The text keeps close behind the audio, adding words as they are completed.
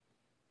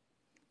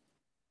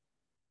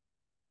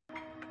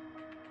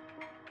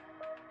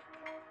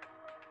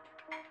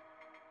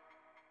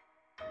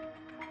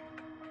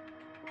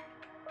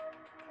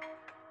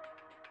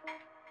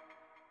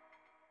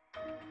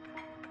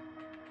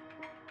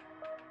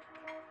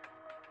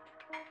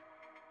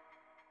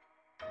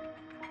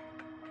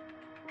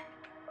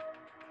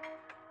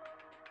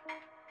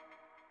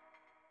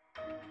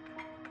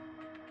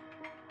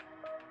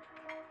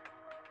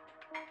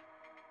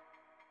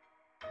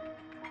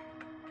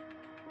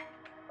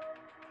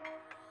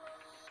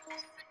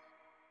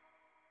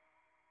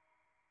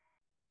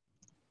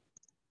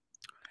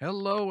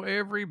Hello,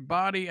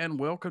 everybody, and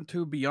welcome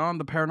to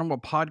Beyond the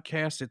Paranormal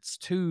Podcast. It's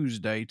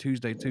Tuesday.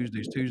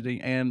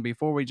 And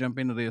before we jump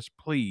into this,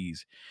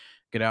 please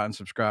get out and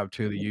subscribe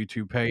to the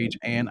YouTube page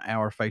and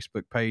our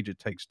Facebook page. It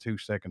takes 2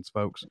 seconds,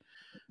 folks.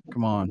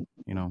 Come on.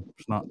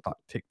 It's not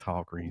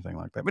TikTok or anything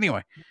like that. But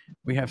anyway,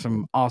 we have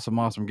some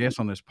awesome guests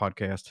on this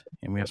podcast,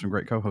 and we have some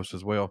great co hosts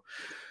as well.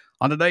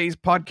 On today's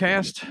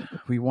podcast,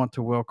 we want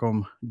to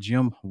welcome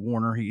Jim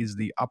Werner. He is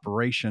the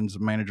operations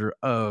manager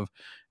of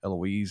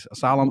Eloise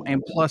Asylum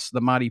and plus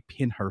the mighty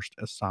Pennhurst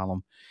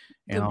Asylum.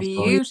 And The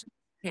also, beautiful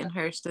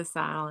Pennhurst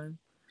Asylum.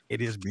 it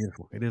is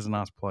beautiful. It is a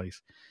nice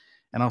place.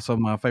 And also,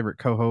 my favorite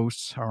co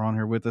hosts are on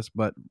here with us,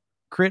 but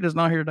Crit is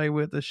not here today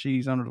with us.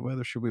 She's under the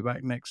weather. She'll be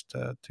back next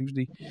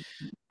Tuesday.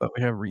 But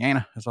we have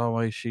Rihanna, as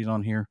always. She's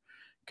on here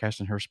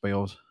casting her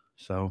spells.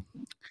 So,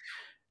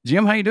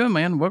 Jim, how you doing,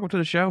 man? Welcome to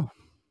the show.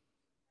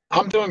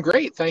 I'm doing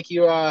great. Thank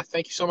you.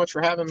 Thank you so much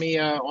for having me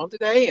on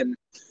today. And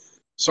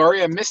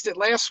sorry I missed it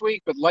last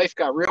week, but life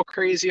got real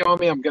crazy on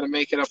me. I'm going to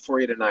make it up for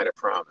you tonight, I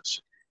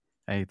promise.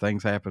 Hey,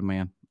 things happen,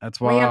 man.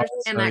 That's why We I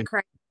understand say, that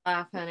crazy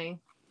life, honey.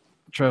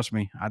 trust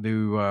me, I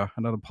do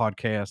another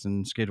podcast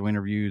and schedule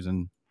interviews,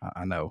 and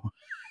I know.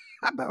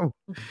 I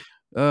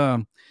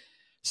know.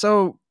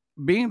 So,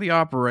 being the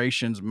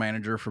operations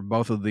manager for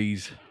both of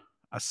these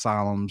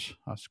asylums,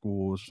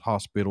 schools,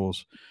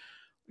 hospitals,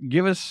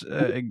 give us,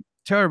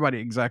 tell everybody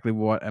exactly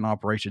what an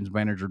operations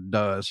manager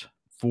does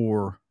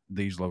for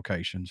these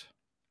locations.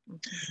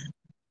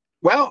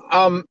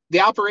 Well,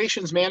 the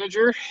operations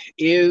manager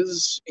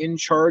is in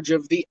charge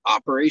of the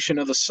operation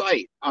of the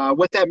site.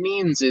 What that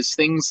means is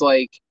things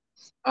like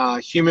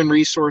human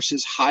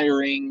resources,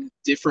 hiring,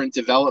 different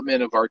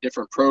development of our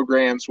different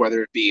programs,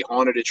 whether it be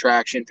haunted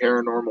attraction,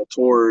 paranormal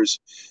tours,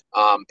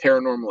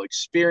 paranormal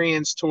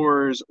experience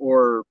tours,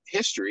 or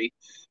history.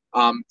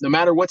 No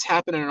matter what's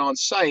happening on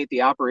site,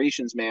 the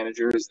operations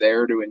manager is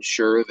there to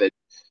ensure that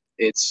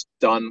it's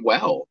done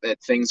well, that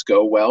things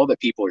go well, that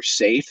people are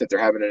safe, that they're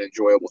having an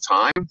enjoyable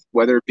time,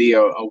 whether it be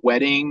a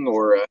wedding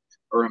or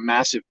a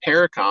massive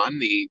paracon.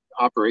 The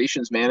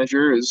operations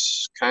manager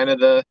is kind of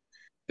the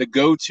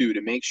go-to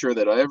to make sure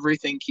that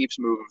everything keeps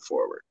moving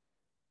forward.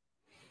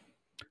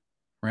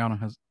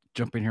 Rihanna,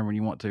 jump in here when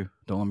you want to.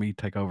 Don't let me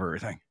take over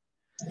everything.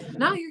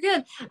 No, you're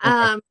good.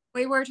 Okay.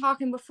 We were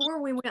talking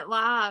before we went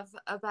live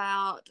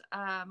about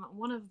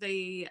one of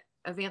the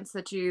events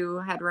that you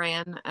had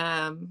ran.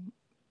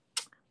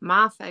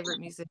 My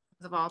favorite musicians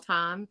of all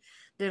time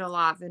did a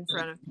live in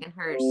front of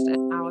Pennhurst,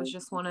 and I was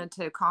just wanted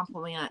to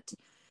compliment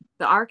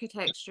the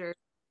architecture,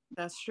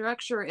 the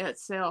structure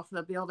itself,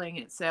 the building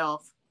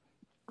itself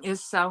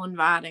is so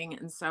inviting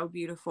and so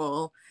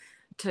beautiful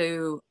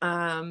to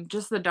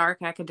just the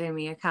dark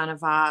academia kind of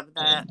vibe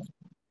that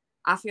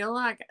I feel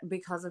like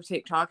because of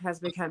TikTok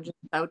has become just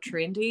so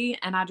trendy.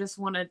 And I just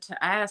wanted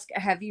to ask,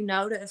 have you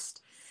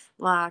noticed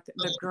like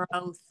the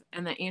growth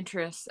and the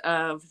interest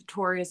of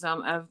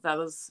tourism of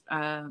those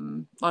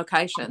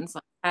locations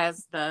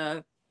as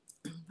the,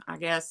 I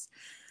guess,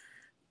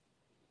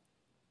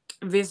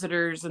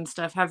 visitors and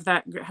stuff? Has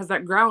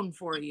that grown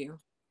for you?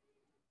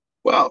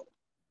 Well,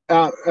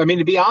 I mean,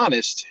 to be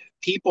honest,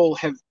 people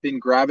have been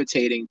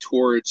gravitating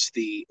towards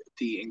the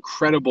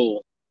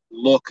incredible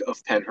look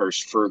of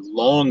Pennhurst for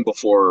long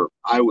before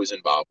I was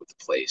involved with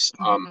the place.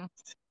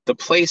 The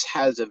place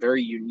has a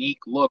very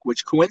unique look,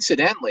 which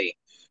coincidentally,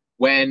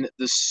 when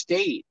the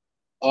state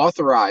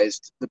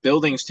authorized the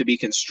buildings to be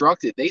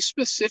constructed, they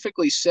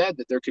specifically said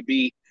that there should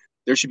be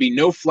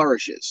no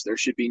flourishes, there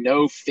should be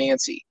no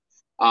fancy.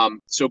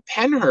 So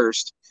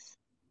Pennhurst,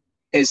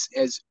 as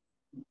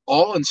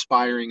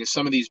awe-inspiring as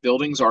some of these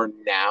buildings are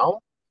now,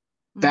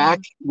 back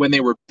when they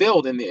were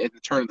built at the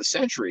turn of the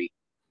century,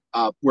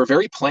 were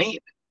very plain,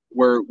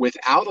 were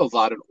without a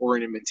lot of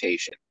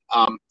ornamentation.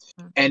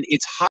 And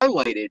it's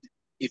highlighted,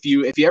 if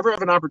you ever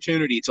have an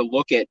opportunity to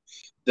look at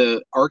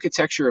the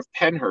architecture of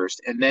Pennhurst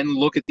and then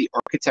look at the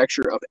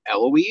architecture of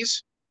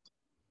Eloise,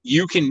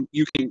 you can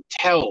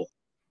tell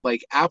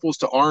like apples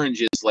to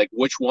oranges, like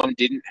which one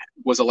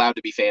was allowed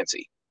to be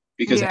fancy.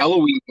 Because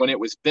Eloise, when it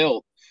was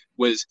built,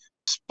 was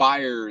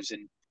spires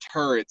and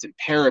turrets and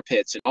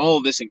parapets and all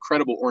of this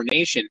incredible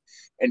ornation.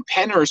 And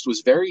Pennhurst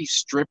was very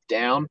stripped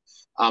down,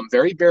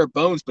 very bare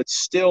bones, but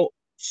still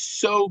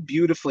so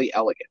beautifully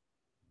elegant.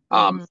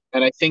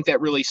 And I think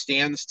that really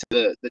stands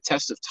to the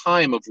test of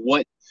time of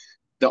what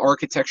the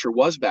architecture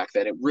was back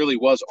then. It really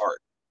was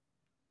art.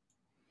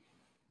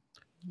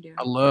 Yeah.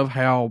 I love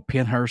how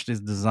Pennhurst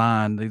is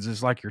designed. It's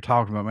just like you're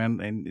talking about,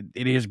 man, and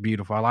it is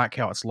beautiful. I like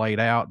how it's laid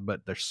out,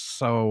 but there's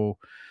so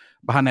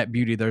behind that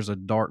beauty, there's a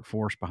dark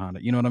force behind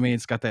it. You know what I mean?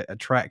 It's got that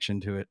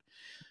attraction to it.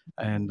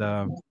 And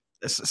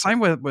it's the same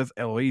with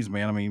Eloise,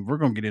 man. I mean, we're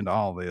going to get into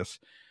all this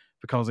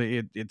because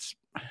it's,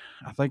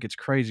 I think it's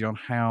crazy on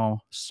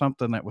how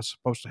something that was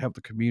supposed to help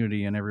the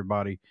community and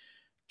everybody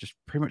just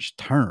pretty much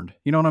turned.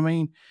 You know what I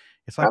mean?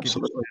 It's like,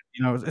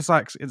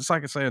 it's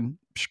like saying,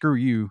 screw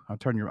you. I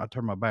turn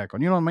my back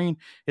on, you know what I mean?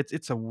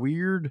 It's a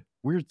weird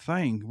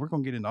thing. We're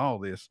going to get into all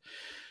this.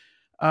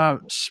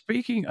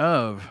 Speaking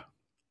of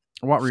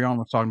what Rihanna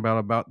was talking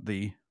about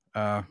the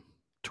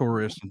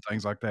tourists and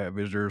things like that,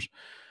 visitors.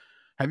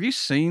 Have you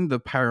seen the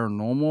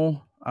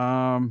paranormal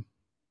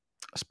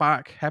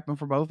spike happen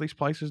for both these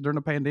places during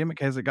the pandemic?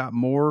 Has it got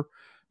more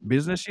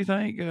business, you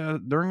think,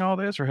 during all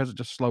this, or has it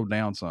just slowed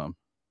down some?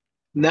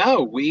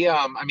 No,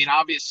 I mean,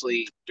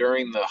 obviously,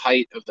 during the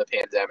height of the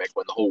pandemic,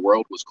 when the whole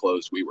world was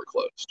closed, we were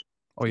closed.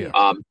 Oh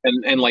yeah.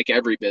 And like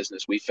every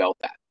business, we felt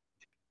that.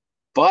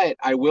 But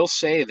I will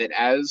say that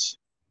as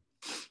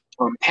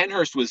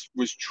Pennhurst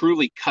was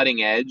truly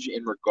cutting edge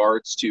in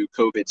regards to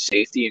COVID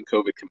safety and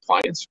COVID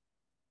compliance,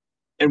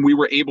 and we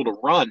were able to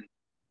run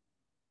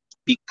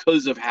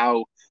because of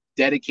how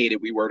dedicated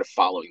we were to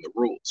following the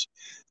rules.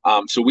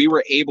 So we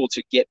were able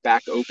to get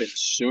back open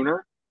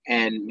sooner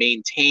and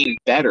maintain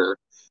better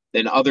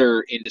than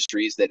other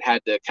industries that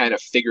had to kind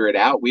of figure it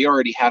out. We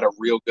already had a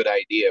real good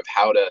idea of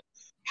how to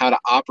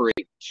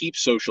operate, keep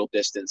social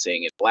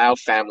distancing, and allow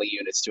family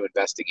units to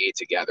investigate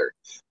together,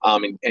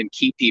 and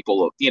keep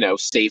people,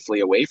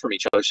 safely away from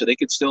each other so they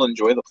could still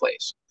enjoy the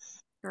place.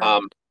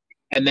 Right.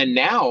 And then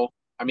now,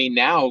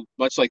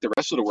 much like the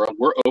rest of the world,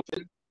 we're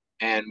open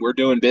and we're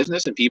doing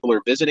business, and people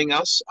are visiting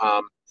us,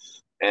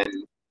 and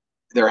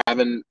they're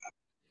having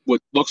what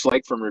looks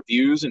like, from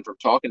reviews and from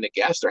talking to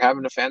guests, they're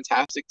having a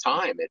fantastic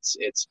time.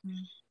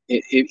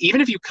 Even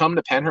if you come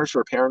to Pennhurst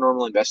for a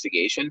paranormal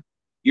investigation,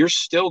 you're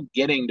still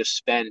getting to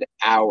spend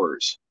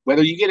hours,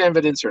 whether you get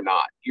evidence or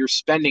not. You're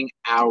spending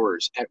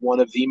hours at one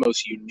of the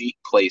most unique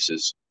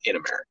places in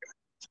America.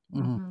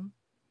 Mm-hmm.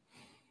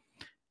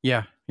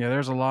 Yeah.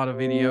 There's a lot of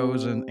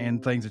videos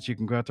and things that you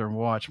can go out there and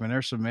watch. I mean,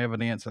 there's some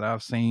evidence that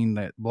I've seen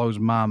that blows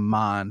my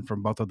mind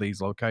from both of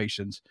these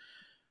locations.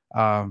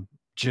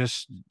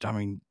 Just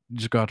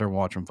go out there and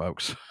watch them,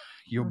 folks.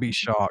 You'll be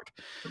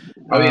shocked.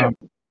 Oh yeah.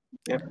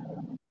 Yeah.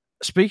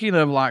 Speaking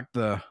of like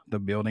the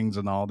buildings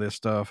and all this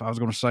stuff, I was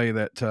going to say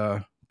that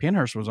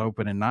Pennhurst was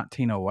opened in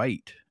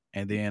 1908,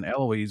 and then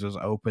Eloise was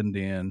opened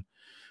in.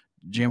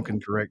 Jim can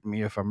correct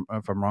me if I'm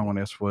wrong on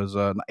this. Was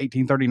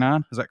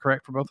 1839? Is that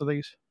correct for both of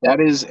these? That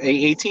is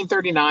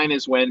 1839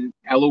 is when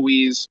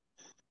Eloise,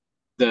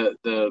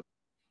 the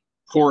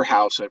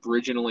poorhouse,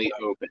 originally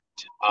opened.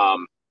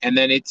 And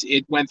then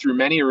it went through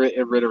many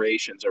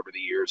iterations over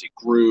the years. It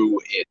grew,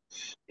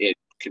 it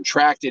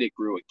contracted, it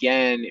grew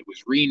again, it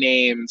was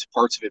renamed,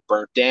 parts of it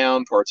burnt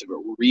down, parts of it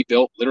were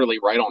rebuilt literally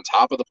right on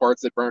top of the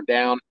parts that burnt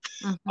down.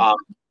 Mm-hmm.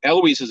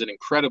 Eloise has an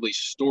incredibly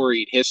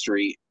storied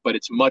history, but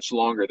it's much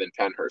longer than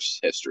Pennhurst's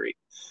history.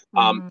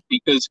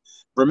 Because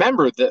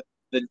remember that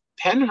the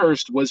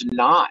Pennhurst was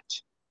not,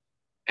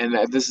 and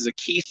this is a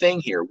key thing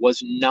here,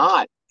 was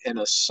not an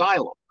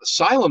asylum.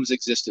 Asylums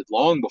existed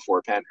long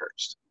before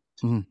Pennhurst.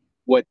 Mm-hmm.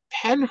 What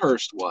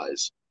Pennhurst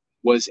was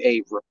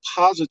a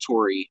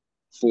repository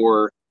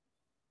for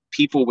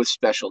people with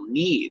special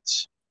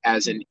needs,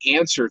 as an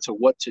answer to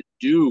what to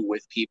do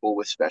with people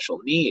with special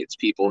needs,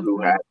 people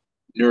who had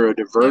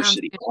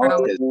neurodiversity,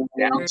 autism,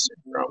 Down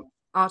syndrome,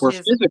 or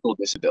physical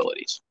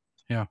disabilities.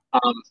 Yeah.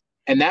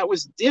 And that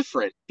was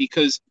different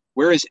because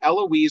whereas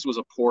Eloise was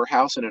a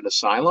poorhouse and an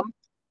asylum,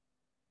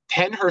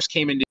 Pennhurst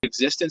came into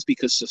existence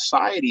because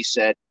society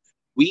said,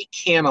 we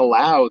can't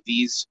allow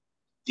these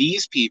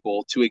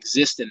people to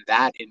exist in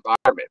that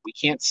environment. We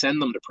can't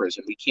send them to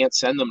prison. We can't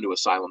send them to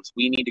asylums.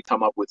 We need to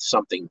come up with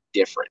something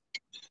different.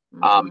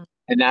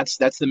 And that's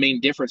the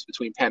main difference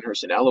between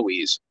Pennhurst and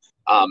Eloise,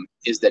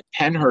 is that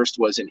Pennhurst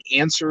was an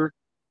answer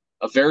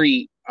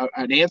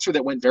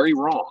that went very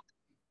wrong,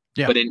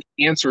 but an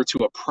answer to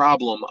a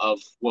problem of,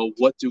 well,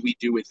 what do we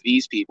do with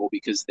these people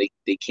because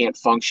they can't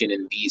function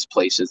in these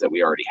places that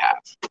we already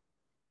have.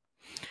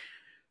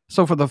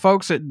 So for the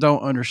folks that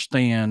don't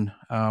understand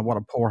what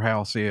a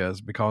poorhouse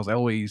is, because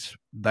Eloise,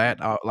 that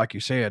like you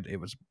said, it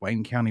was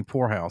Wayne County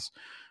Poorhouse,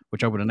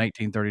 which opened in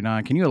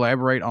 1839. Can you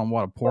elaborate on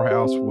what a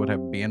poorhouse would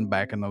have been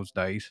back in those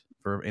days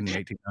in the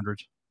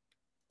 1800s?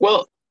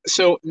 Well,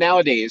 so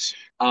nowadays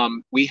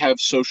we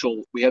have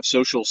social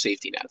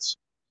safety nets.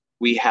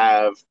 We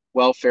have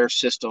welfare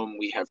system.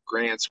 We have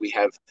grants.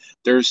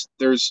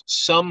 There's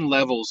some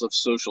levels of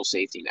social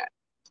safety net.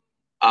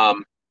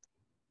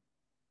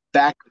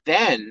 Back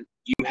then,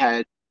 you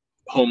had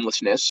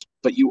homelessness,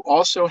 but you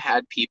also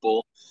had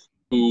people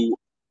who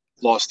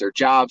lost their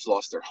jobs,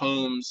 lost their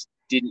homes,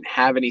 didn't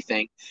have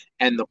anything,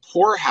 and the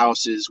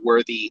poorhouses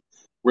were the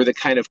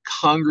kind of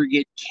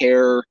congregate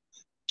care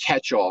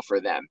catch-all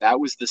for them. That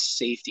was the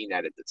safety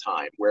net at the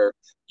time, where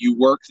you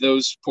work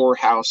those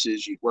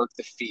poorhouses, you'd work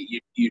the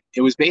fee.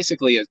 It was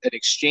basically an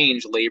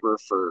exchange labor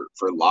for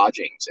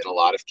lodgings in a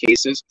lot of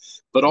cases,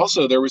 but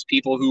also there was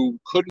people who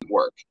couldn't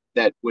work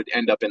that would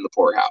end up in the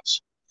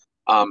poorhouse.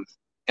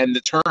 And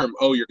the term,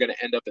 "Oh, you're going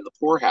to end up in the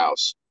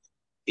poorhouse,"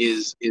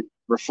 is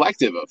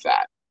reflective of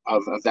that,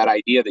 of that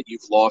idea that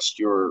you've lost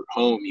your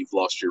home, you've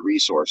lost your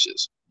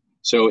resources.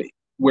 So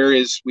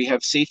whereas we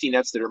have safety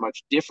nets that are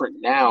much different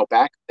now,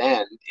 back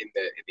then in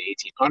the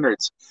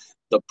 1800s,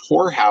 the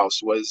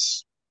poorhouse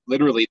was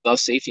literally the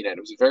safety net.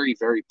 It was a very,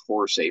 very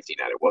poor safety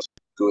net. It wasn't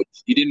good.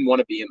 You didn't want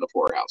to be in the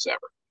poorhouse ever.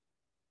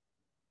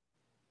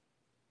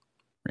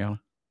 Really?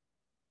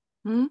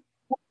 Hmm?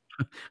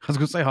 I was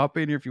going to say, hop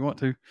in here if you want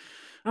to.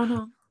 Oh,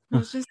 no. I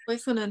was just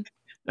listening.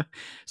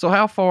 So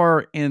how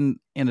far in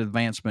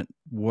advancement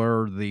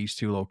were these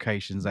two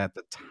locations at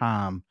the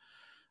time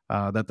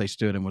that they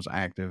stood and was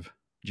active,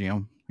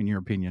 Jim, in your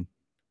opinion?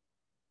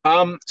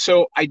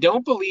 So I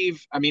don't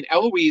believe, I mean,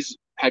 Eloise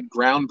had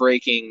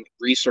groundbreaking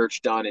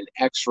research done in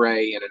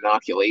X-ray and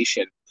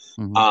inoculation.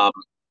 Hmm. Um,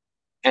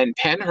 and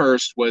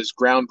Pennhurst was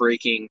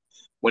groundbreaking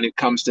when it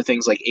comes to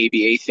things like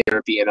ABA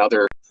therapy and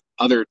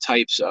other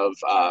types of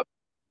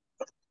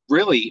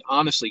really,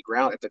 honestly,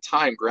 ground at the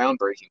time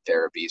groundbreaking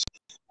therapies,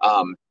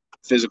 um,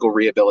 physical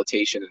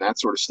rehabilitation and that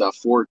sort of stuff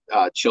for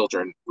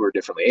children who are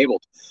differently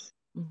abled.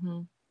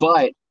 Mm-hmm.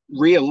 But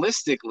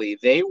realistically,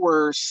 they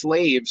were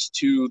slaves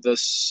to the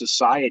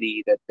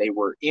society that they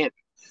were in.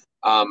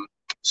 Um,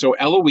 so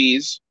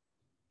Eloise,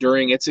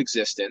 during its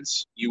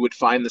existence, you would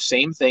find the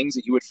same things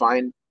that you would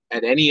find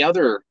at any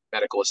other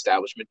medical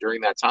establishment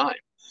during that time.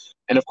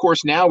 And of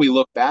course, now we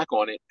look back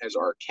on it as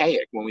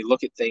archaic when we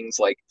look at things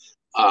like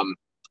um,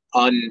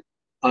 un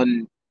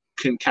un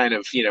kind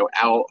of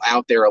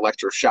out there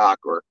electroshock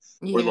or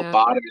Yeah,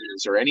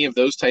 lobotomies or any of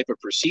those type of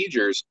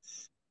procedures.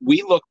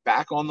 We look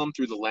back on them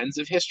through the lens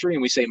of history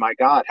and we say, "My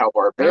God, how that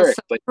was barbaric!"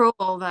 so But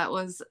cruel. That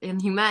was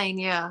inhumane.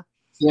 Yeah.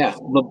 yeah,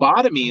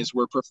 lobotomies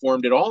were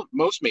performed at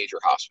most major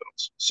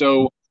hospitals.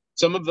 So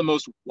some of the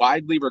most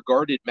widely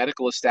regarded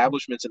medical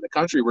establishments in the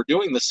country were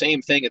doing the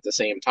same thing at the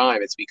same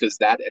time. It's because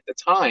that at the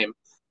time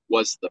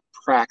was the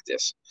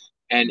practice.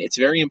 And it's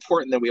very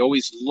important that we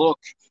always look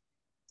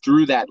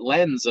through that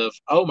lens of,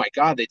 oh my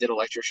God, they did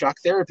electroshock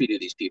therapy to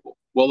these people.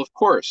 Well, of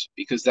course,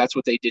 because that's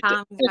what they did to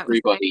Times that was taken.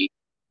 everybody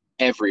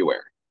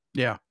everywhere,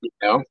 Yeah. you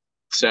know?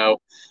 So,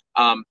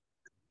 um,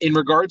 in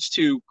regards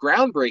to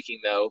groundbreaking,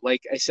 though,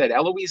 like I said,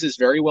 Eloise is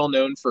very well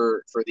known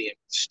for the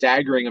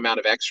staggering amount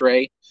of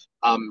X-ray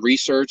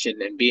research and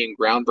being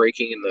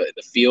groundbreaking in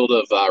the field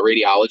of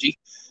radiology.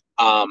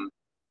 Um,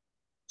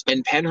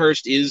 and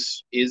Pennhurst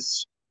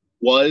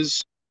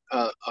was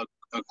a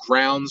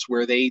grounds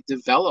where they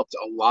developed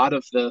a lot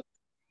of the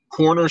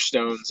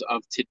cornerstones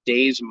of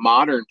today's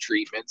modern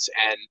treatments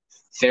and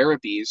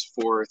therapies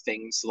for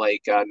things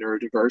like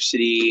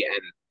neurodiversity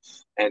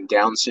and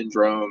Down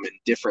syndrome and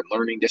different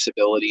learning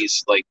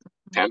disabilities. Like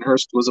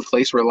Pennhurst was a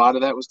place where a lot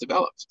of that was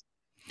developed.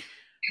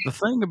 The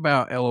thing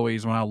about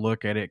Eloise, when I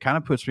look at it, kind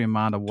of puts me in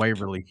mind of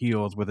Waverly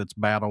Hills with its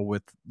battle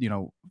with,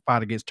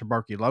 fight against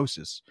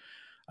tuberculosis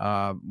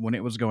when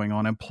it was going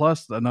on. And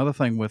plus, another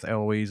thing with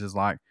Eloise is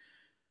like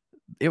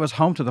it was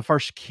home to the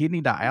first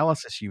kidney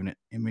dialysis unit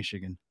in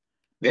Michigan.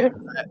 Yeah,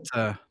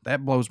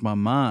 That blows my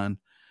mind.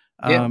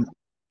 yeah, Um,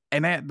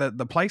 and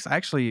the place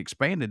actually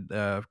expanded,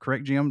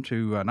 correct, Jim,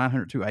 to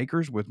 902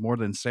 acres with more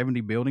than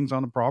 70 buildings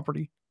on the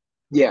property.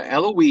 yeah.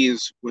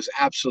 Eloise was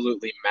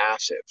absolutely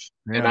massive,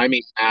 and Yeah. I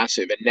mean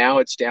massive. And now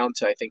it's down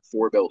to I think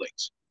 4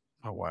 buildings.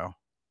 Oh wow.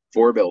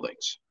 4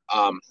 buildings.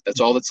 That's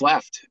all that's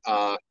left.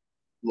 A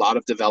lot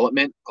of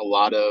development, a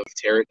lot of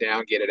tear it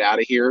down, get it out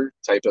of here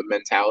type of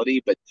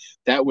mentality. But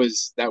that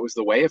was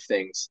the way of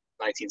things.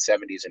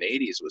 1970s and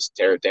 80s was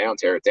tear it down,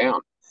 tear it down.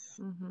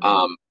 Mm-hmm.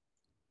 Um,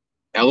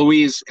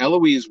 Eloise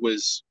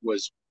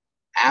was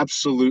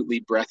absolutely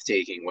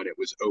breathtaking when it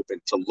was open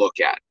to look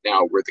at.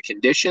 Now, were the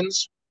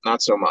conditions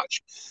not so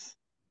much,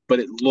 but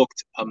it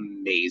looked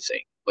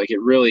amazing. Like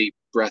it really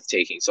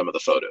breathtaking. Some of the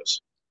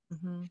photos.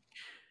 Mm-hmm.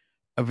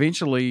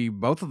 Eventually,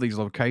 both of these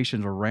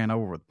locations were ran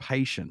over with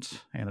patients,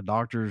 and the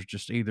doctors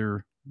just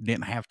either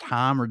didn't have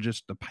time or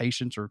just the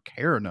patients or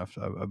care enough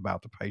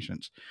about the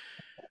patients.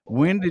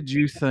 When did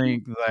you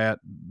think that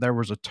there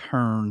was a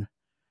turn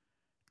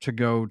to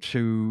go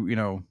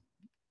to,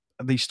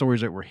 these stories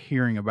that we're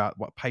hearing about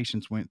what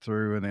patients went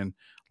through and then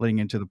leading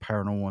into the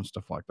paranormal and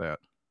stuff like that?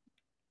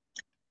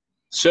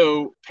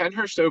 So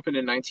Pennhurst opened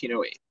in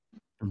 1908.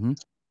 Hmm.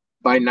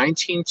 By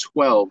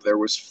 1912, there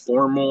was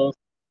formal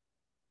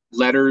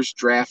letters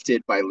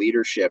drafted by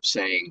leadership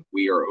saying,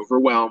 "We are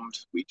overwhelmed.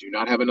 We do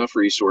not have enough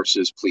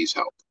resources. Please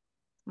help."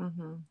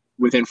 Mm-hmm.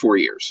 Within 4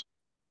 years.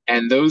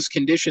 And those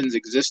conditions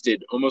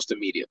existed almost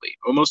immediately.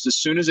 Almost as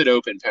soon as it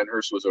opened,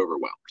 Pennhurst was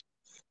overwhelmed.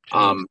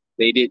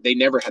 Jeez. They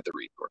never had the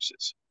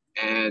resources.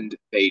 And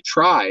they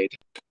tried,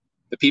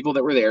 the people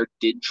that were there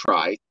did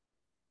try,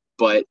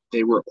 but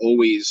they were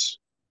always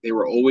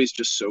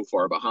just so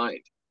far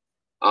behind.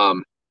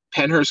 Um,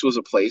 Pennhurst was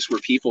a place where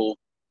people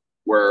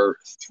were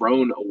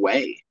thrown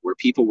away, where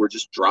people were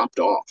just dropped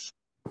off.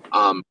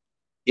 Um,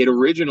 it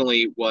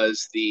originally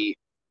was the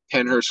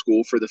Pennhurst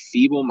School for the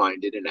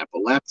Feeble-Minded and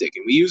Epileptic,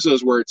 and we use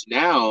those words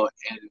now,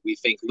 and we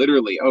think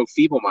literally, oh,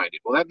 feeble-minded.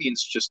 Well, that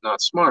means just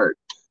not smart.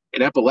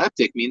 And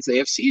epileptic means they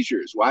have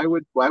seizures. Why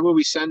would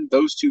we send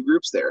those two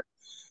groups there?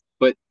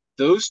 But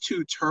those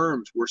two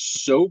terms were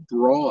so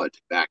broad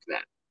back then.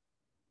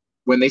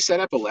 When they said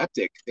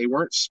epileptic, they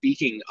weren't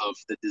speaking of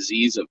the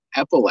disease of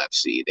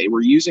epilepsy. They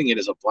were using it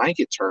as a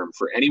blanket term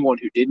for anyone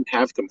who didn't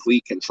have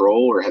complete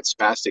control or had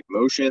spastic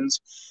motions,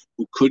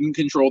 who couldn't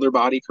control their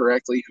body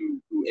correctly,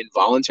 who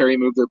involuntarily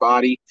moved their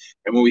body.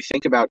 And when we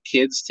think about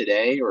kids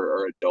today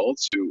or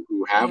adults who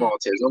have Yeah.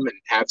 autism and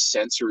have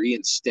sensory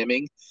and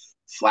stimming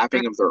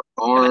flapping of their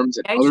arms,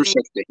 and other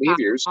such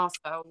behaviors.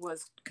 Also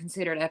was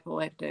considered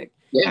epileptic.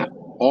 Yeah,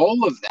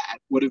 all of that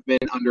would have been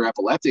under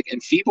epileptic.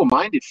 And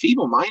feeble-minded.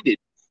 Feeble-minded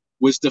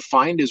was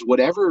defined as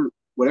whatever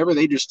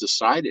they just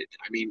decided.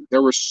 I mean,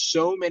 there were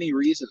so many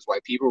reasons why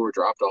people were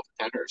dropped off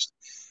of Pennhurst,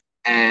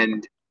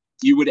 and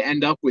you would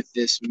end up with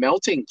this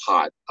melting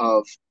pot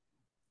of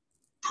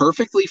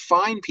perfectly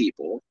fine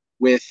people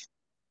with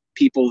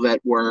people that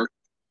were,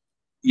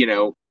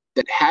 that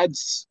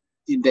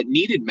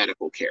needed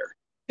medical care,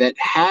 that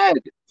had,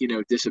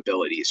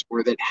 disabilities,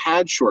 or that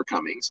had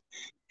shortcomings.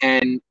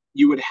 And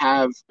you would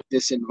have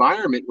this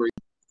environment where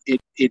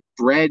it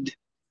bred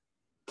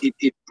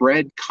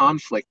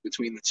conflict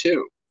between the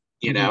two.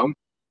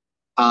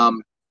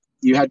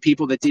 You had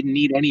people that didn't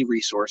need any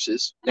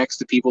resources next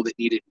to people that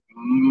needed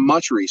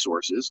much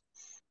resources,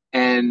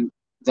 and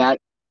that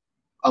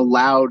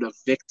allowed a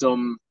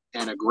victim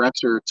and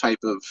aggressor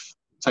type of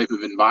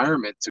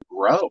environment to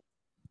grow.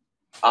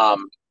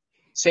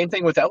 Same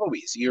thing with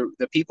Eloise. A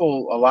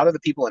lot of the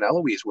people in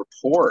Eloise were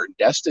poor and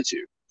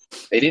destitute.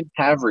 They didn't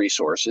have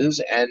resources,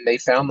 and they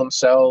found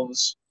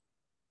themselves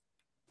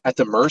at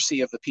the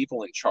mercy of the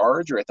people in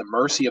charge, or at the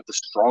mercy of the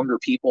stronger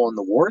people in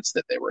the wards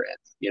that they were in.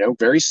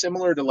 Very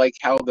similar to like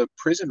how the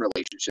prison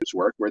relationships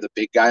work, where the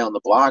big guy on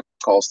the block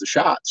calls the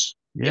shots.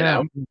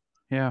 Yeah.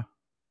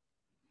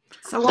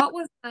 So what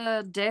was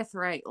the death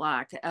rate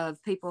like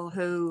of people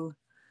who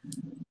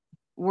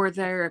were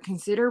there? A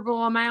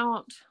considerable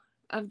amount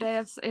of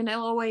deaths in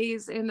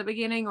Eloise in the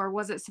beginning, or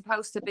was it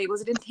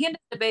intended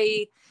to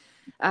be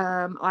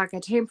like a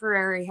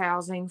temporary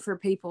housing for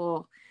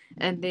people?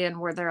 And then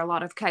were there a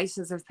lot of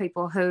cases of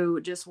people who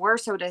just were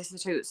so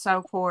destitute,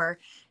 so poor,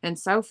 and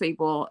so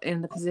feeble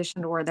in the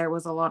position where there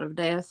was a lot of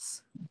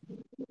deaths?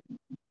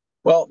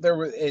 Well, there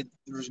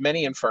was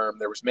many infirm.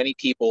 There was many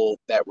people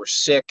that were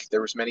sick.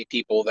 There was many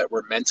people that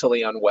were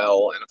mentally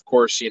unwell. And of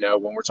course,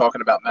 when we're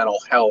talking about mental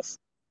health,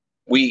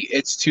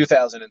 it's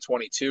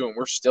 2022 and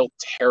we're still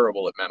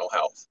terrible at mental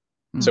health.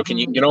 Mm-hmm. So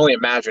you can only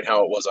imagine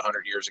how it was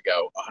 100 years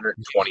ago,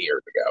 120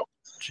 years ago.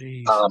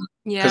 Jeez.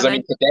 Because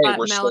today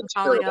we're still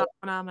terrible.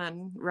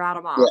 And write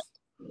them off.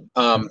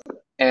 Yeah.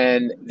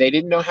 And they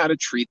didn't know how to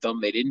treat them.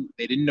 They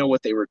didn't know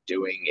what they were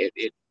doing.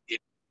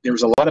 There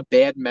was a lot of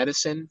bad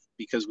medicine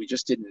because we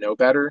just didn't know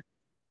better.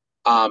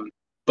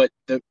 But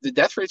the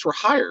death rates were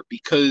higher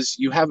because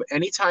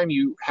anytime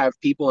you have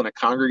people in a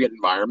congregate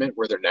environment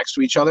where they're next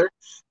to each other,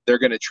 they're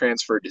going to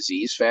transfer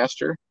disease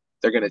faster.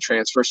 They're going to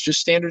transfer just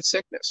standard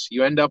sickness.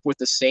 You end up with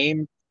the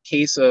same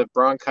case of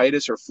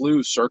bronchitis or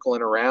flu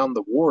circling around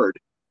the ward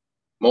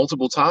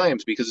multiple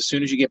times, because as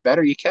soon as you get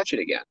better, you catch it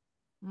again.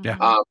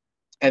 Yeah.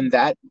 And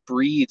that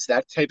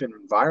type of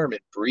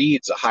environment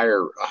breeds a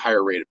higher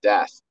rate of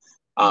death.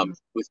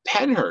 With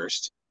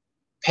Pennhurst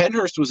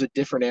was a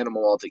different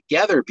animal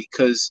altogether,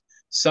 because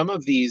some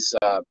of these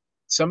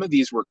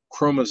were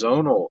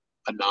chromosomal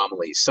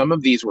anomalies. Some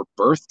of these were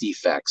birth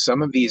defects.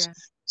 Some of these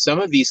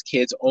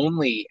kids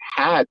only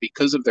had,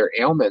 because of their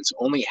ailments,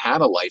 only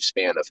had a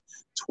lifespan of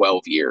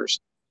 12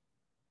 years,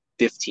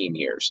 15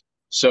 years.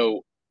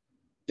 So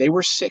they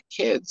were sick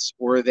kids,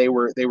 or they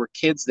were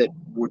kids that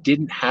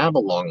didn't have a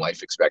long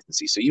life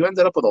expectancy. So you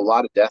ended up with a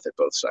lot of death at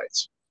both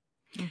sites.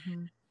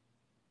 Mm-hmm.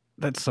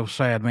 That's so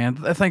sad, man.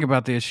 Think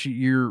about this.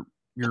 You're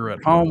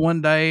at home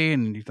one day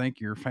and you think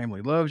your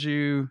family loves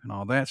you and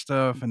all that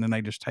stuff, and then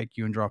they just take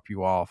you and drop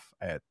you off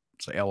at,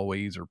 say,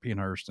 Eloise or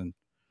Pennhurst, and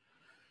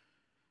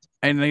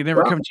they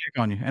never come check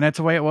on you. And that's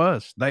the way it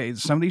was.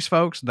 Some of these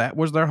folks, that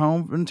was their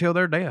home until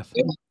their death.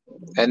 Yeah.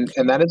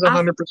 And that is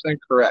 100%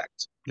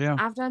 correct. Yeah.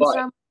 I've done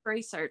some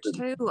research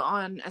too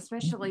on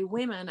especially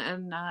women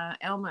and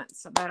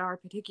ailments that are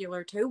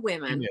particular to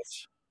women.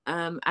 Yes.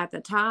 At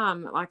the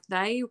time, like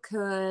they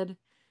could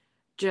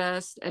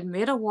just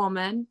admit a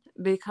woman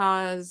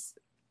because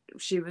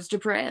she was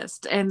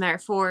depressed and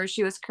therefore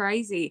she was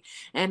crazy.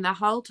 And the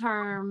whole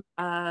term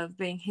of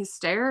being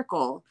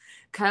hysterical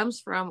comes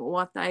from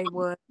what they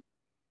would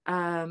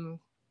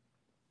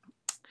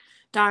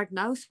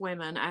diagnose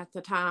women at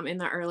the time in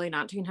the early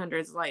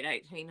 1900s, late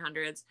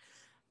 1800s,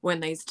 when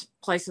these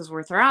places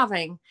were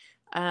thriving.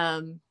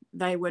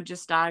 They would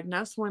just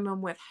diagnose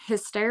women with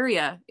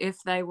hysteria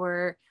if they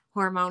were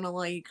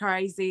hormonally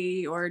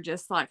crazy, or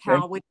just like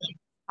how we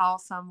call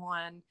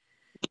someone,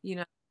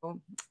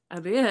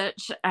 a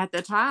bitch at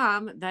the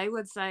time. They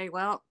would say,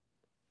 well,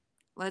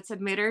 let's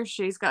admit her,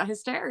 she's got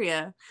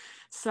hysteria.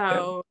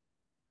 So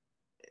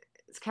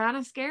it's kind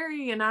of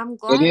scary, and I'm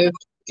glad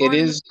it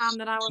is the time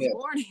that I was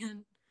born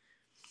in.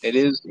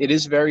 It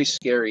is very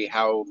scary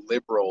how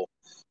liberal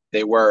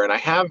they were. And I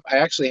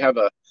actually have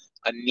a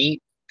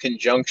neat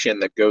conjunction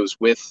that goes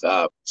with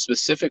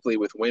specifically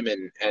with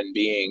women and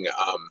being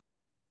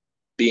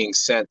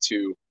sent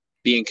to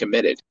being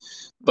committed.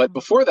 But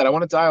before that,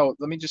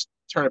 let me just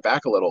turn it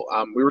back a little.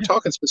 We were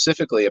talking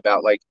specifically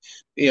about, like,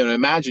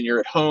 imagine you're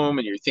at home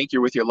and you think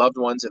you're with your loved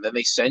ones, and then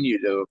they send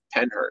you to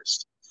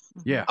Pennhurst.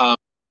 Yeah. I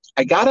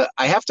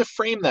have to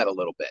frame that a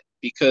little bit,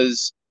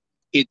 because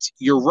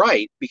you're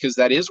right, because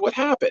that is what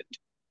happened.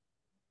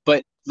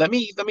 But let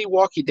me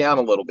walk you down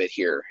a little bit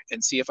here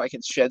and see if I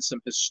can shed some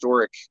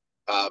historic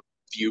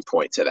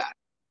viewpoint to that.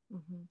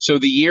 Mm-hmm. So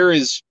the year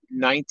is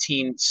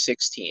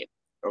 1916.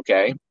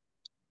 Okay,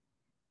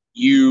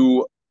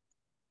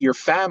 your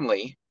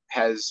family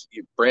has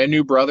a brand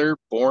new brother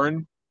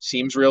born.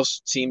 Seems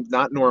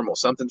not normal.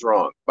 Something's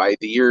wrong. By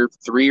the year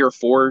 3 or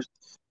 4,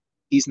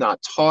 he's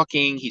not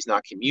talking. He's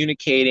not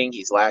communicating.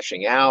 He's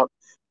lashing out.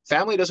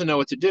 Family doesn't know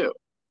what to do.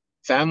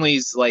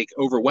 Family's like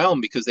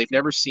overwhelmed because they've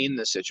never seen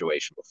this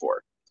situation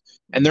before.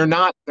 And they're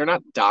not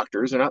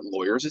doctors, they're not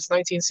lawyers. It's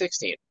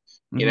 1916.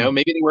 Mm-hmm.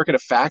 Maybe they work at a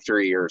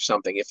factory or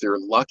something if they're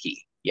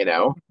lucky,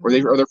 or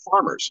they're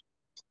farmers.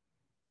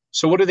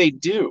 So what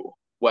do?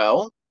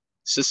 Well,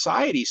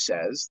 society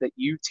says that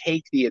you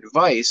take the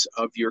advice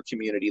of your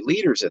community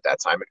leaders at that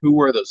time. And who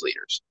were those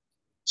leaders?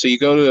 So you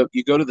go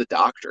to the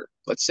doctor.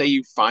 Let's say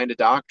you find a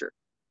doctor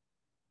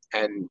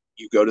and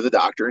you go to the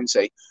doctor and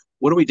say,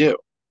 what do we do?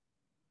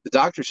 The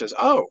doctor says,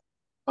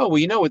 well,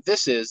 you know what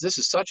this is? This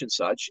is such and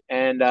such.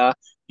 And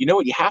you know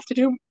what you have to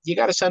do? You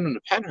got to send them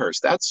to Pennhurst.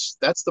 That's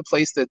the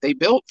place that they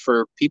built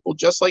for people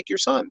just like your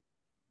son.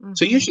 Mm-hmm.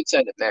 So you should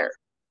send him there.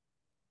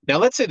 Now,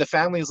 let's say the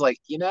family is like,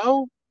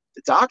 the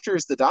doctor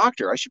is the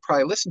doctor. I should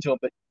probably listen to him,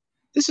 but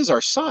this is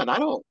our son. I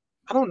don't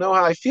know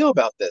how I feel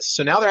about this.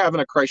 So now they're having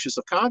a crisis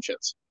of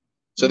conscience.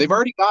 So they've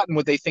already gotten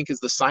what they think is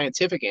the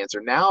scientific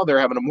answer. Now they're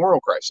having a moral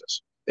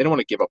crisis. They don't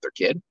want to give up their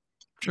kid.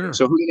 Sure.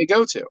 So who do they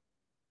go to?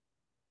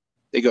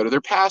 They go to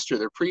their pastor,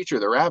 their preacher,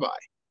 their rabbi,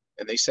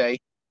 and they say,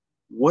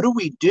 what do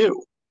we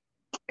do?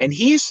 And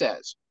he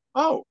says,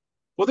 well,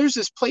 there's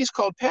this place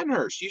called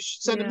Pennhurst. You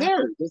should send him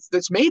there.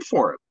 That's made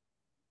for him.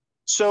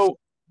 So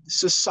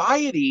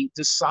society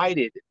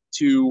decided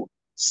to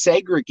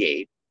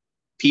segregate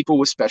people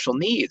with special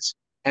needs,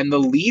 and the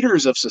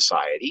leaders of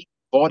society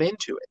bought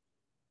into it.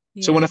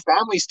 Yeah. So when a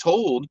family's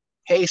told,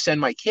 hey, send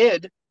my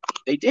kid,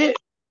 they did.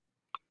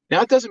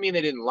 Now, it doesn't mean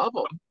they didn't love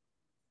him.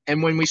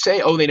 And when we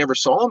say, they never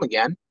saw him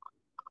again,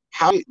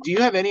 do you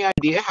have any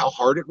idea how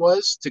hard it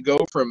was to go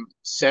from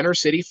Center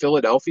City,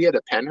 Philadelphia to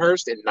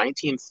Pennhurst in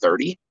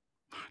 1930?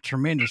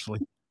 Tremendously.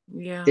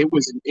 Yeah.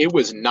 It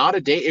was not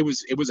a day. It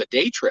was a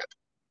day trip.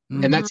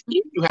 Mm-hmm. And that's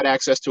if you had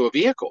access to a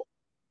vehicle,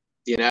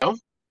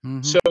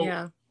 Mm-hmm. So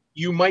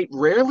you might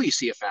rarely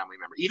see a family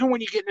member. Even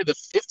when you get into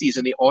the 50s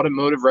and the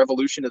automotive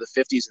revolution of the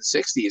 50s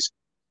and 60s,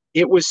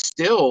 it was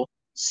still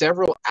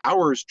several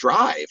hours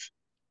drive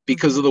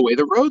because of the way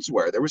the roads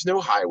were. There was no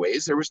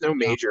highways. There was no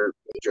major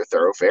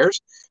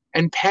thoroughfares.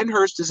 And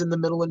Pennhurst is in the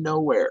middle of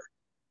nowhere.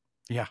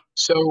 Yeah.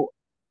 So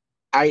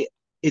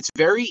it's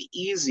very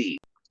easy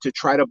to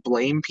try to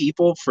blame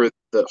people for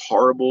the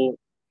horrible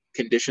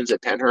conditions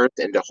at Pennhurst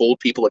and to hold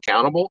people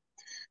accountable.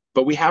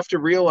 But we have to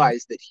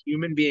realize that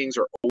human beings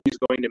are always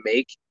going to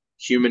make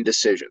human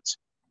decisions.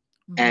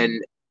 Mm-hmm.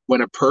 And when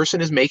a person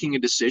is making a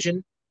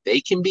decision, they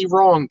can be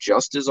wrong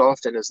just as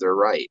often as they're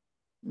right.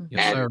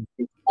 Yes, and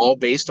it's all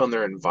based on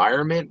their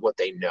environment, what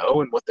they know,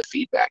 and what the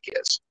feedback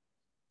is.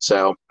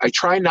 So I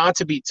try not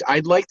to be,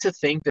 I'd like to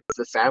think that if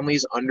the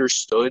families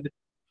understood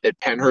that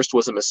Pennhurst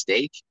was a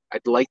mistake,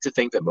 I'd like to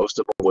think that most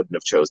of them wouldn't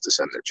have chose to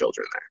send their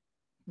children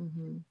there.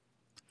 Mm-hmm.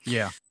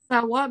 Yeah.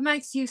 So what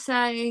makes you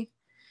say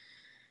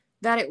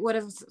that it would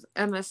have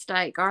a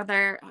mistake? Are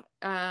there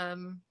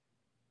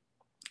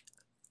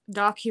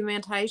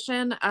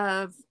documentation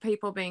of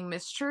people being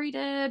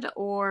mistreated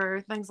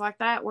or things like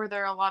that? Were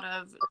there a lot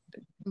of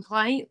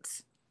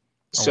complaints?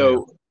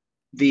 So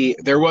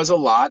there was a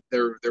lot.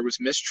 There was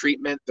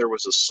mistreatment, there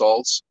was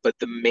assaults, but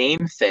the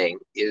main thing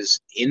is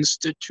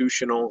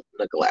institutional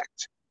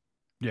neglect.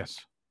 Yes.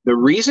 The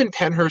reason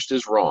Pennhurst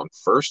is wrong,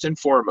 first and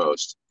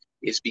foremost,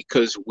 is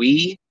because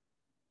we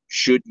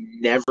should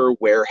never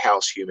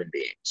warehouse human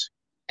beings,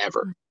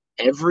 ever.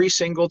 Mm-hmm. Every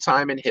single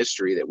time in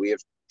history that we have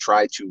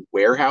tried to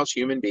warehouse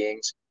human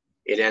beings,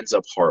 it ends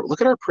up horrible.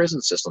 Look at our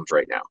prison systems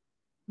right now.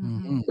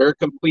 Mm-hmm. They're a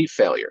complete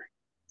failure.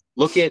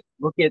 Look at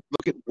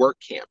work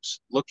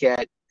camps. Look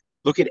at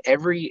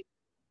every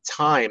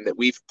time that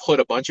we've put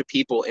a bunch of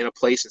people in a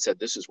place and said,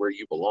 this is where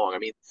you belong. I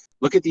mean,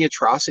 look at the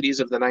atrocities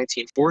of the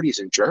 1940s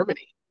in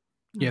Germany.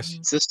 Yes.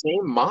 It's the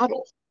same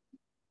model.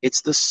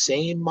 It's the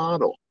same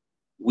model.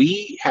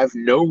 We have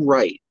no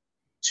right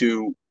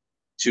to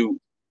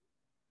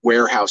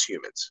warehouse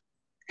humans.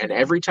 And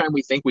every time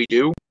we think we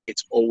do,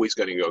 it's always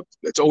going to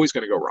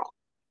go wrong.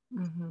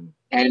 Mm-hmm.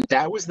 And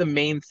that was the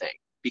main thing.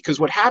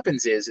 Because what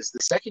happens is the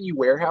second you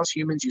warehouse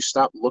humans, you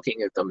stop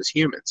looking at them as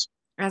humans.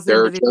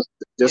 They're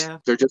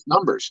just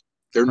numbers.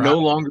 They're no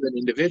longer an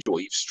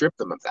individual. You've stripped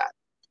them of that.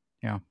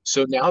 Yeah.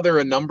 So now they're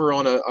a number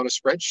on a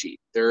spreadsheet.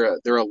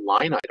 They're a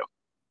line item.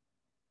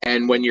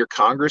 And when you're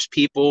Congress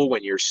people,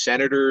 when you're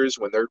senators,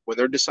 when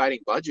they're deciding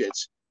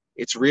budgets,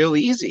 it's real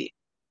easy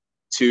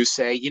to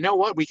say, you know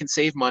what, we can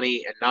save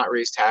money and not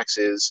raise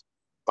taxes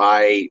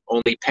by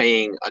only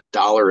paying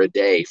 $1 a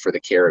day for the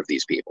care of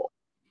these people.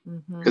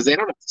 Because they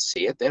don't have to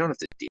see it. They don't have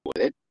to deal with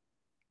it.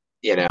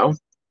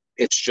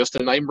 It's just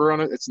a number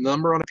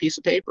on a piece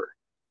of paper.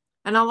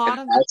 And a lot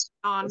of it's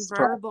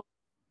nonverbal,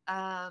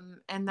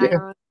 and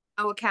there was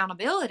no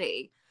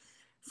accountability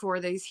for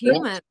these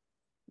humans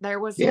there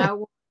was no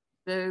one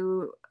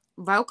to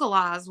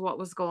vocalize what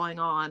was going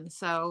on.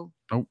 So,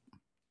 Nope.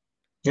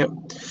 Yep.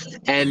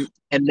 And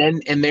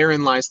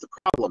therein lies the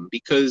problem,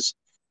 because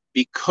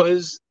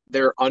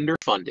they're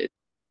underfunded.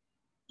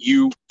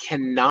 You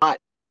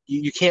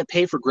can't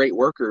pay for great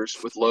workers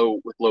with low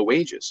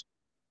wages.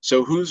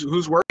 So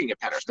who's working at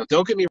Pennhurst? Now,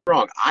 don't get me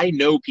wrong. I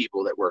know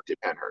people that worked at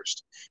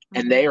Pennhurst,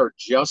 and they are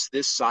just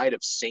this side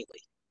of saintly.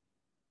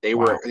 They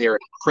are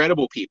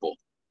incredible people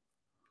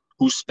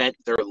who spent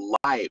their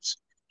lives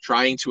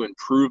trying to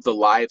improve the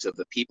lives of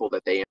the people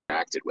that they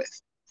interacted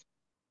with.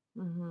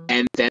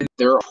 And then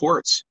there are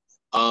reports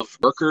of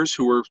workers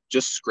who were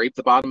just scraped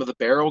the bottom of the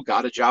barrel,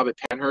 got a job at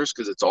Pennhurst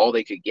because it's all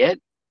they could get,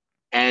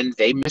 and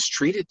they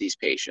mistreated these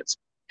patients.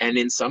 And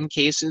in some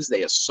cases,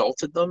 they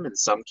assaulted them. In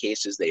some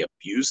cases, they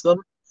abused them,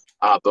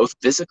 both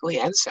physically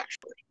and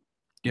sexually.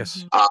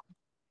 Yes.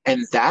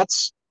 And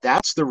that's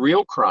the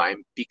real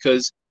crime,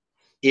 because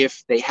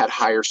if they had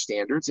higher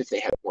standards, if they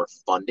had more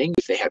funding,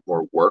 if they had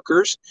more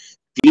workers,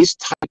 these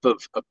type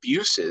of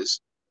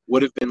abuses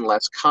would have been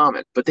less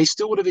common, but they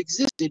still would have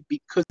existed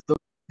because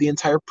the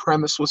entire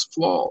premise was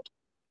flawed.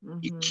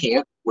 You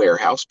can't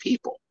warehouse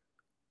people.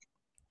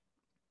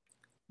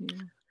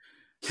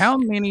 How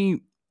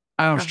many?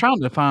 I was trying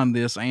to find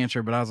this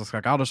answer, but I was just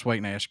like, I'll just wait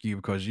and ask you,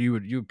 because you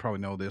would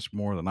probably know this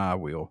more than I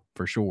will,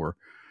 for sure.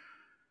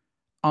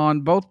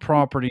 On both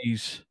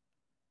properties,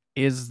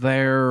 is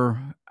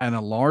there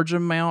a large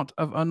amount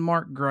of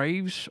unmarked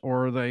graves,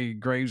 or are they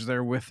graves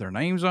there with their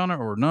names on it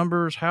or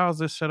numbers? How is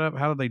this set up?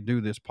 How did they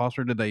do this?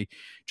 Possibly, did they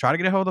try to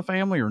get a hold of the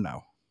family or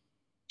no?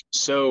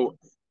 So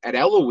at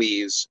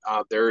Eloise,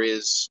 there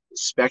is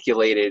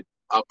speculated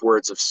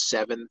upwards of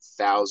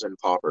 7,000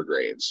 pauper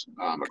graves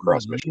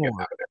across Michigan.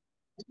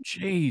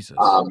 Jesus.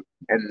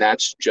 And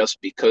that's just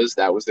because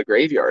that was the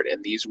graveyard,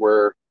 and these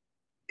were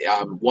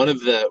one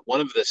of the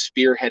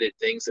spearheaded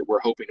things that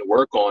we're hoping to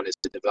work on is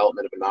the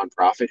development of a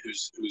nonprofit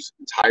whose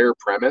entire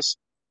premise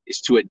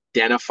is to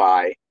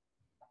identify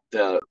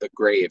the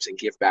graves and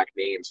give back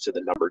names to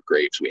the numbered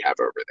graves we have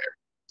over there.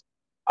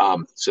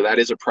 So that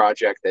is a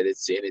project that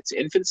is in its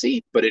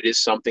infancy, but it is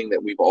something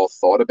that we've all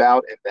thought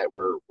about and that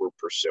we're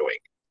pursuing.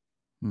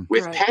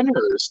 With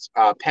Pennhurst,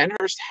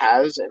 Pennhurst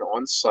has an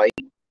on-site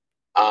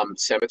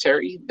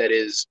cemetery that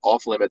is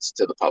off limits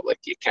to the public.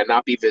 It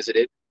cannot be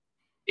visited.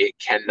 It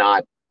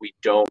cannot. We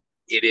don't.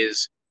 It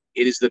is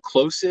the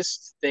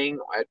closest thing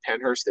at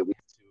Pennhurst that we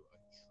have to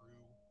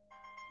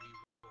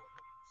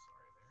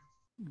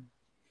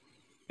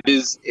a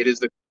true. It is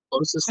the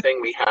closest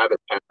thing we have at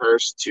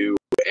Pennhurst to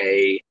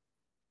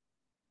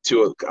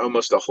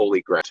almost a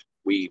holy ground.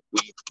 We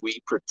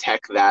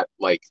protect that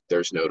like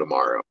there's no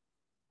tomorrow.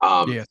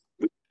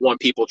 We want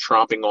people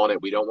tromping on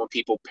it. We don't want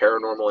people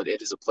paranormal.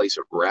 It is a place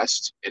of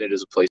rest, and it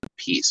is a place of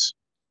peace.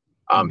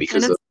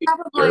 Because and it's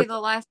probably the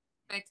last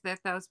respect that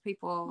those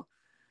people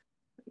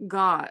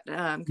got,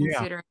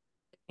 considering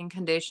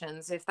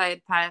conditions. If they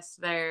had passed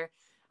there,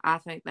 I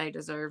think they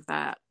deserve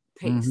that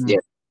peace.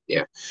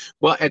 Yeah.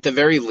 Well, at the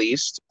very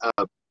least,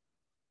 a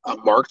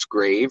marked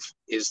grave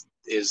is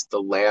the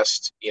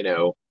last,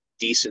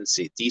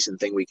 decent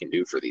thing we can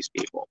do for these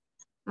people.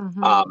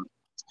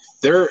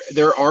 There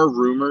are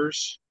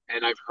rumors,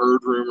 and I've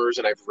heard rumors,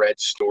 and I've read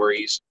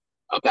stories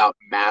about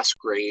mass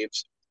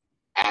graves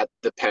at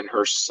the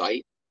Pennhurst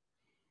site.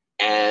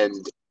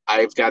 And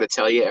I've got to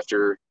tell you,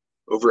 after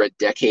over a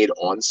decade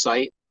on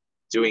site,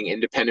 doing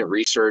independent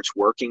research,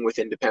 working with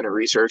independent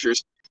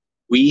researchers,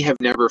 we have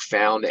never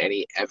found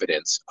any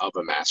evidence of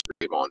a mass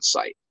grave on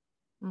site,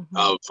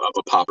 of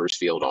a pauper's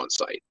field on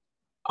site.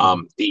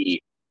 The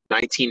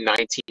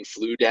 1919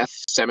 flu death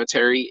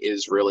cemetery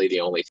is really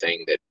the only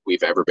thing that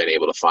we've ever been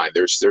able to find.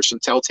 There's some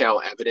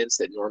telltale evidence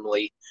that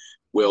normally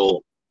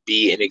will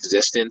be in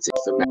existence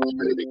if the mass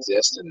grave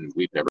exists, and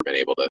we've never been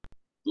able to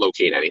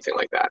locate anything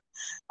like that.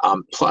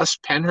 Plus,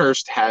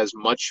 Pennhurst has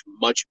much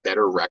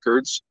better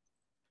records,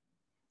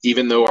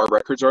 even though our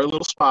records are a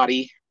little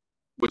spotty,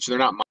 which they're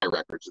not my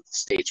records, it's the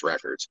state's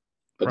records,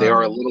 but they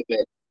are a little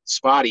bit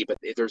spotty. But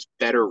there's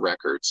better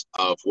records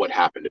of what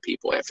happened to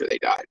people after they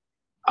died.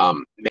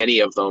 Many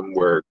of them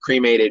were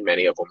cremated,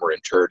 many of them were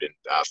interred in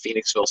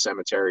Phoenixville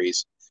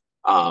cemeteries,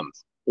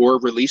 or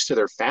released to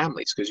their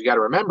families. Because you got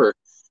to remember,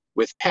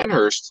 with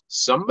Pennhurst,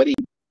 somebody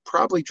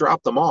probably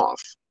dropped them off,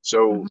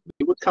 so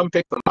they would come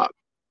pick them up.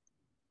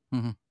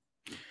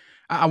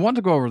 I want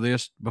to go over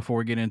this before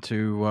we get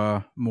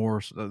into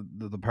more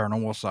the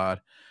paranormal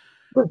side.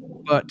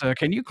 But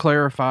can you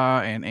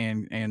clarify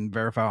and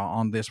verify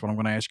on this what I'm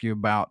going to ask you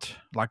about,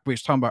 like we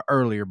was talking about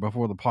earlier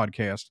before the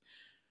podcast,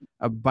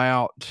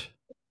 about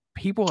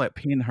people at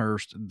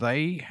Pennhurst,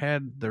 they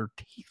had their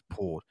teeth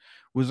pulled.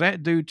 Was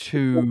that due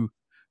to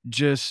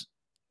just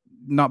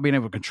not being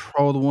able to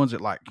control the ones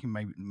that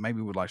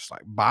maybe would like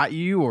bite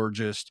you, or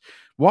just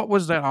what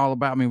was that all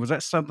about? I mean, was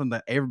that something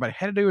that everybody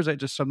had to do, or is that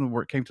just something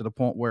where it came to the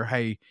point where,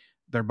 hey,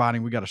 they're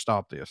biting, we got to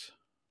stop this?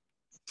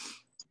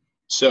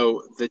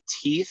 So the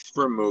teeth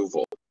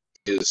removal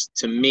is,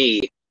 to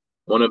me,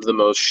 one of the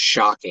most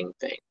shocking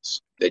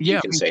things that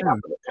you can say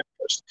happened at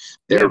Pennhurst. Pennhurst.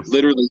 They're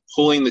literally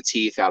pulling the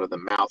teeth out of the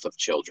mouth of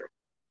children.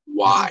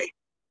 Why?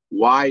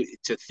 Why?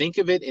 To think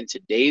of it in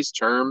today's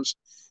terms,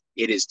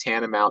 it is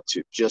tantamount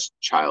to just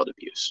child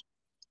abuse.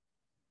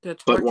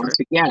 But once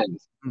again,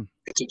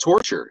 it's a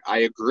torture. I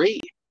agree.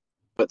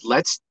 But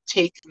let's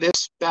take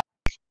this back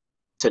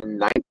to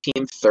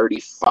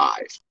 1935,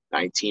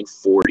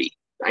 1940,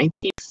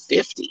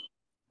 1950.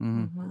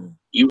 Mm-hmm.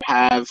 You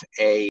have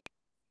a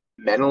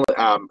mental,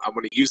 I'm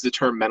going to use the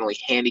term mentally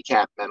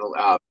handicapped,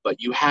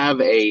 but you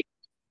have a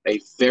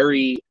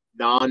very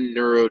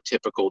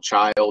non-neurotypical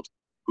child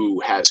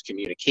who has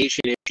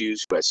communication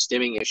issues, who has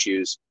stimming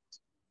issues.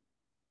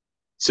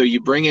 So you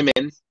bring him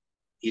in,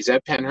 he's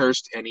at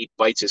Pennhurst, and he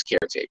bites his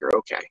caretaker.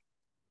 Okay.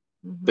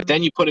 But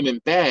then you put him in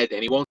bed,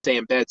 and he won't stay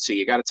in bed, so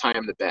you got to tie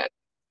him to bed.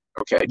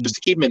 Okay, just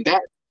to keep him in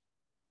bed.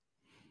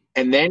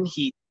 And then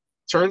he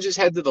turns his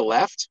head to the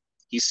left,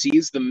 he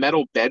sees the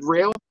metal bed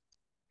rail,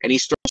 and he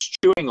starts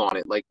chewing on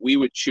it like we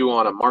would chew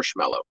on a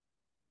marshmallow,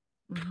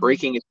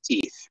 breaking his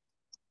teeth,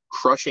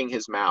 crushing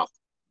his mouth,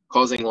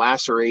 causing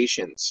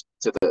lacerations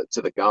to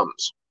the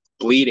gums,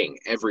 bleeding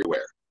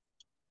everywhere.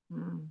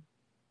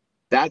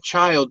 That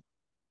child,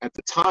 at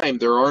the time,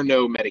 there are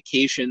no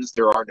medications,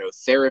 there are no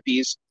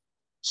therapies.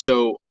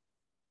 So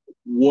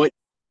what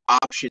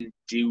option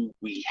do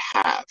we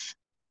have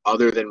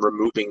other than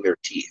removing their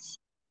teeth?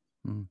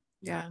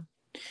 Yeah.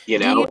 You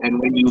know, and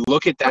when you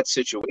look at that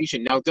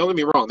situation, now don't get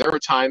me wrong, there are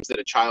times that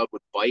a child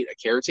would bite a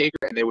caretaker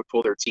and they would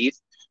pull their teeth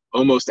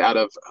almost out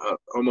of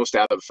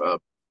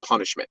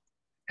punishment,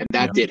 and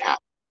that did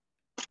happen.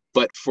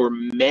 But for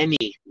many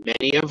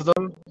of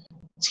them,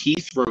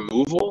 teeth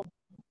removal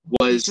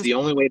was the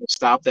only way to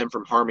stop them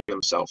from harming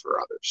themselves or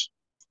others.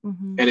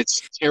 And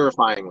it's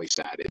terrifyingly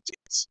sad.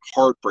 It's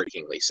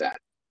heartbreakingly sad.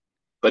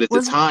 But at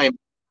the time,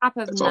 type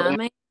of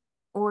numbing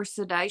or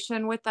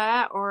sedation with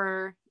that,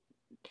 or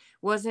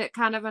was it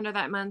kind of under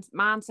that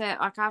mindset?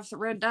 Like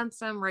I've done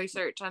some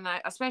research on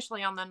that,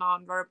 especially on the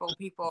nonverbal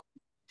people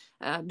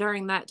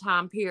during that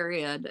time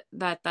period,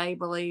 that they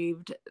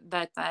believed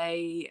that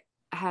they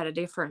had a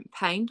different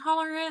pain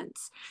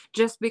tolerance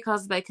just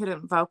because they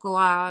couldn't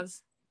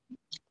vocalize.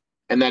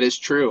 And that is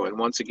true. And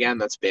once again,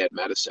 that's bad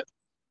medicine.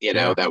 You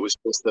know, that was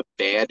just the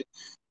bad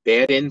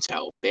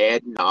intel,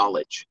 bad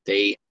knowledge.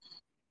 They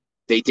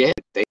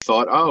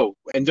thought, oh,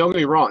 and don't get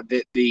me wrong,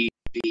 the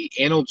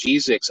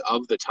analgesics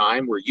of the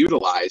time were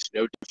utilized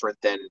no different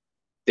than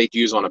they'd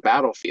use on a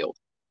battlefield,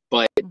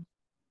 but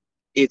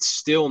it's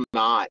still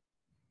not.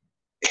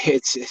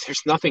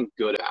 There's nothing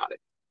good about it,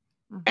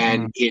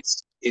 and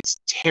it's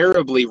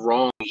terribly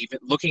wrong. Even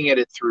looking at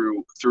it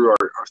through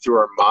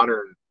our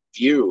modern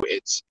view,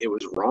 it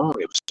was wrong.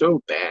 It was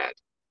so bad.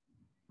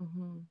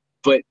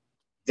 But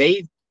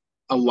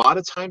a lot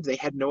of times they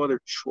had no other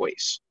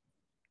choice,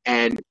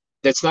 and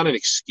that's not an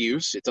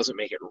excuse. It doesn't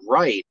make it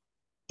right,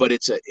 but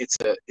it's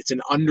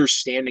an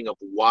understanding of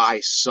why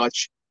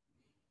such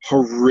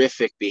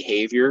horrific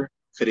behavior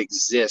could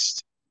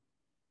exist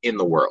in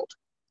the world.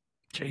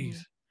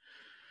 Jeez.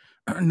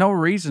 No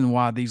reason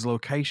why these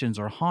locations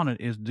are haunted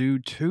is due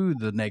to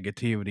the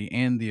negativity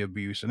and the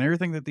abuse and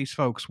everything that these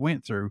folks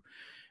went through.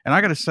 And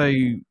I got to say,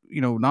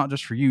 you know, not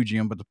just for you,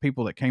 Jim, but the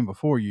people that came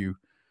before you,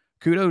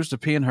 kudos to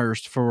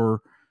Pennhurst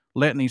for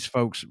letting these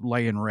folks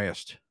lay and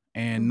rest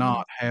and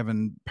not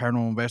having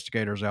paranormal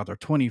investigators out there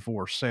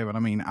 24/7. I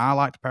mean, I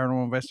like to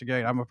paranormal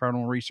investigate. I'm a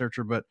paranormal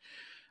researcher, but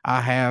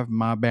I have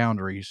my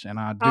boundaries, and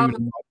I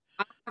do.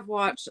 I've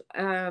watched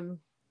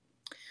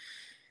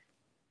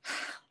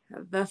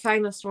the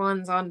famous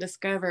ones on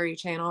Discovery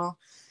Channel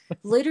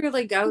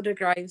literally go to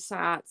grave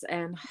sites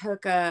and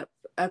hook up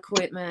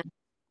equipment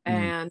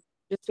and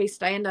just be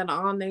standing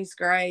on these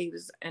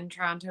graves and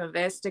trying to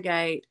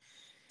investigate.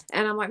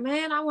 And I'm like,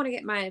 man, I want to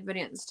get my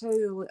evidence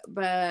too,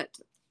 but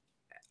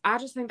I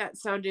just think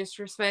that's so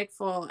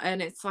disrespectful. And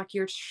it's like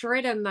you're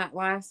shredding that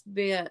last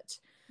bit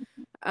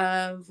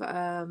of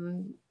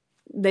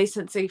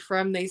decency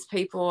from these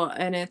people.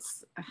 And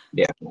it's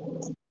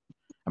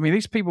I mean,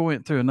 these people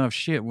went through enough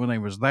shit when they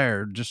was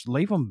there. Just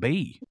leave them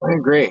be. I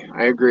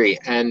agree.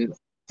 And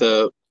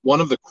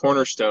one of the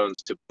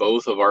cornerstones to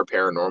both of our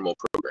paranormal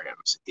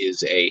programs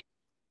is a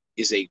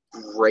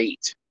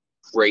great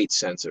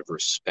sense of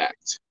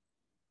respect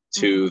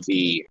to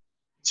the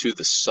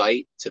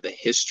site, to the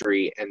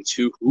history, and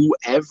to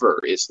whoever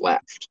is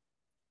left.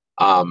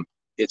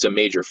 It's a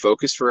major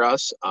focus for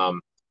us.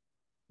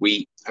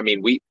 We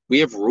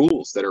have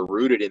rules that are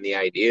rooted in the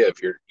idea of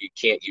you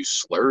can't use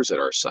slurs at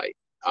our site.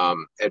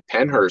 At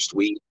Pennhurst,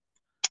 we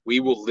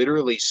will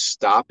literally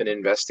stop an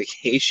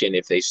investigation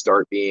if they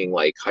start being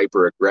like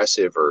hyper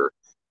aggressive or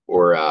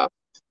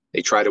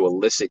they try to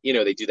elicit, you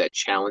know, they do that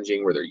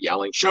challenging where they're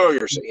yelling, show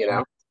yourself, you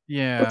know.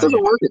 That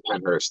doesn't work at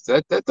Pennhurst.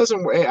 That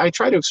doesn't. I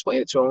try to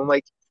explain it to them. I'm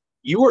like,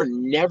 you are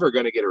never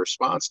going to get a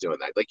response doing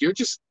that. Like,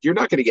 you're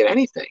not going to get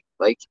anything.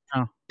 Like,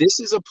 this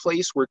is a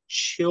place where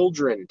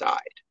children died.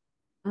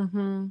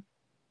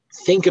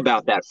 Think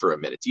about that for a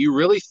minute. Do you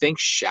really think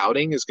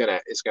shouting is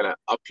gonna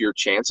up your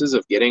chances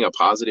of getting a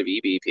positive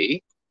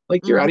EVP?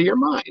 Like, you're out of your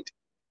mind.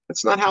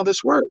 That's not how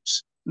this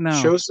works. No.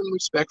 Show some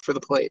respect for the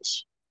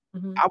place.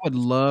 Mhm. I would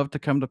love to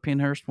come to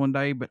Pennhurst one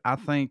day, but I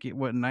think it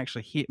wouldn't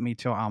actually hit me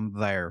till I'm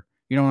there.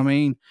 You know what I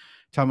mean?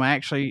 Till I'm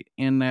actually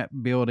in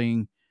that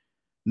building,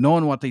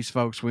 knowing what these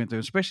folks went through,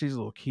 especially these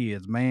little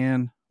kids,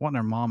 man, wanting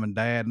their mom and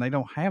dad, and they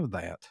don't have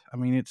that. I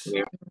mean,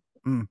 Yeah.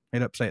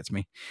 it upsets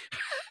me.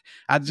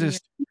 I Yeah.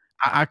 just,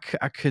 I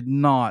could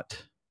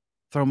not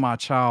throw my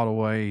child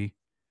away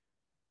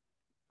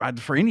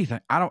for anything.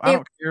 I It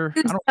don't care.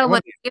 was I don't so care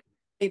what much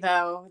differently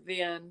though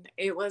then.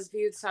 It was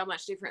viewed so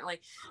much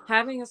differently.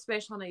 Having a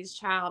special needs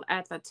child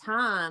at the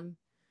time,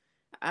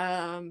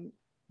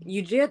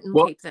 you didn't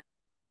Well, keep them.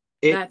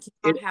 it That's it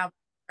not how it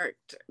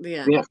worked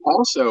yeah. then.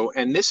 Also,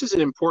 and this is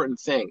an important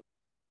thing.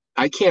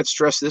 I can't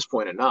stress this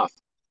point enough.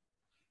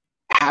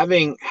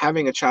 Having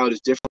a child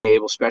who's differently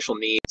able, special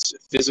needs,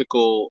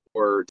 physical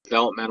or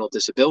developmental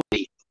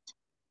disability,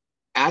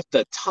 at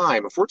the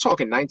time, if we're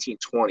talking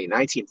 1920,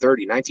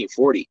 1930,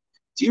 1940,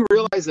 do you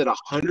realize that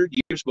 100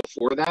 years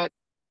before that,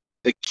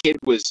 the kid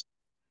was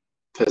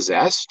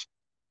possessed?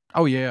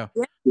 Oh yeah,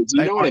 Yeah. Do you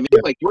they know what are. I mean? Yeah,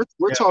 Like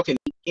we're yeah. talking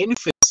the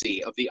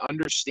infancy of the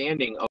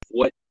understanding of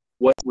what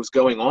was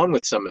going on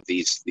with some of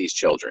these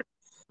children.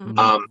 Mhm. Mhm.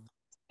 Um,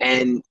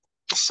 and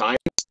science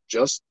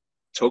just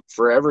took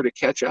forever to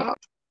catch up.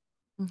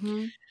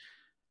 Mhm.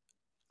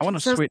 I want to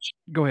So switch.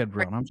 Go ahead,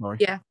 Ron. I'm sorry.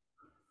 yeah.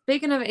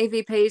 Speaking of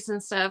EVPs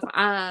and stuff,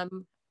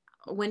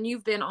 when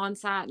you've been on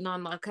site and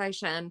on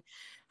location,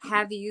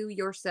 have you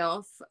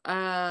yourself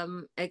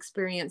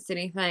experienced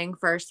anything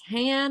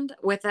firsthand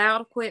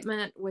without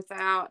equipment,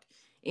 without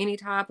any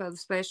type of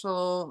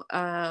special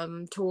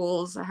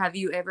tools? Have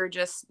you ever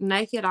just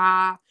naked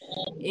eye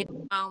in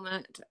a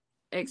moment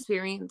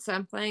experienced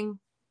something?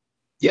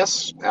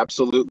 Yes,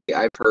 absolutely.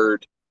 I've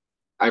heard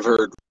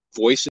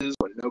voices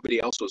when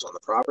nobody else was on the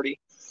property.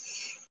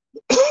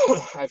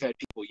 I've had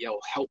people yell,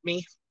 "Help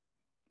me!"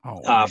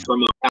 Oh man.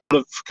 From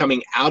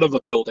coming out of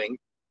a building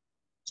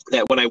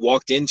that when I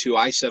walked into,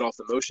 I set off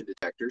the motion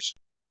detectors,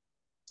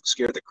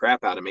 scared the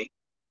crap out of me.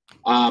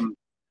 Um,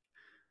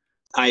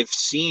 I've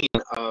seen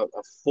a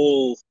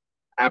full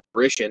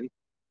apparition.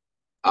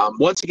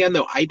 Once again,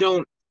 though, I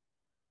don't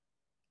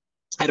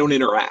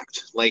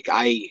interact. Like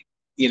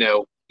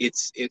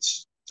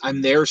it's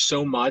I'm there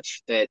so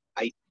much that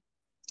I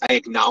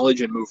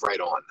acknowledge and move right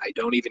on. I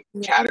don't even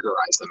Yeah.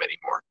 categorize them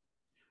anymore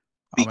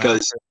Oh man.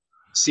 because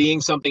seeing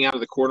something out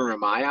of the corner of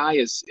my eye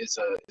is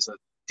a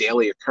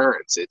daily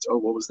occurrence. It's, oh,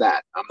 what was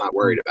that? I'm not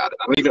worried about it.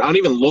 I don't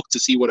even look to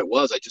see what it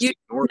was. I just You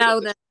ignore it at know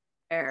this. that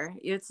there.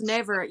 You're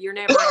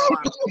never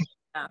alone.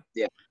 Yeah.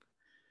 Yeah,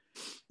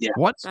 yeah.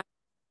 What's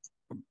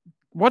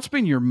what's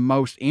been your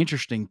most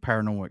interesting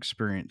paranormal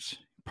experience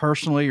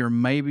personally, or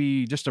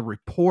maybe just a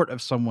report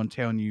of someone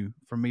telling you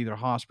from either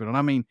hospital? And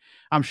I mean,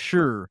 I'm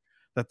sure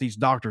that these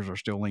doctors are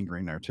still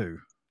lingering there too.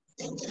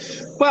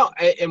 Well,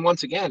 and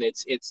once again,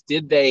 it's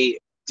did they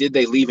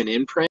leave an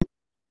imprint?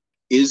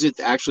 Is it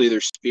actually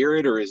their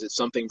spirit, or is it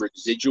something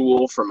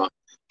residual from a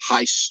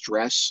high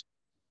stress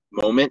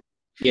moment,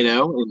 in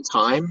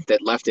time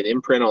that left an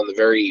imprint on the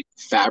very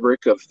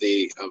fabric of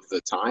the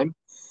time?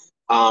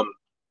 Um,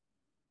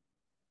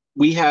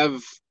 we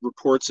have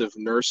reports of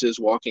nurses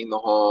walking the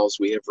halls.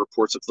 We have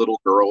reports of little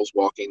girls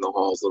walking the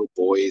halls, little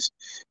boys.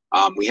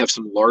 We have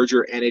some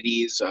larger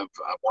entities of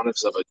one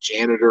is of a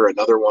janitor,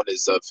 another one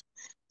is of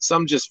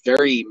some just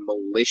very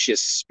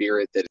malicious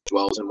spirit that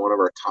dwells in one of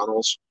our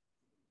tunnels.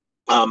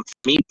 For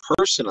me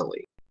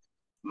personally,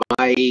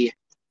 my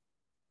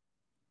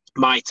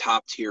my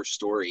top tier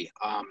story.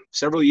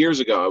 Several years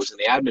ago, I was in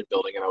the admin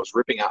building and I was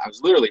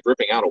literally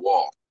ripping out a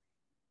wall,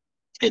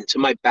 and to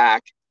my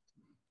back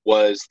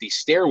was the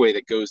stairway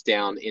that goes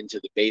down into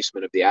the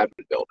basement of the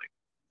admin building.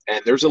 And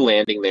there's a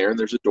landing there, and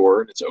there's a door,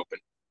 and it's open.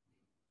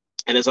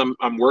 And as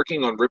I'm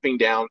working on ripping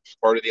down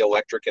part of the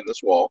electric in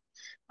this wall,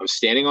 I'm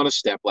standing on a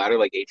step ladder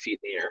like 8 feet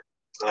in the air,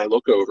 and I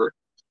look over,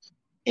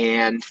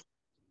 and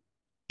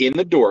in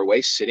the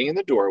doorway, sitting in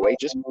the doorway,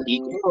 just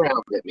peeking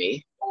around at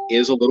me,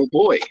 is a little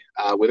boy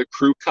with a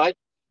crew cut,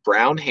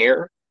 brown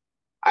hair.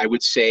 I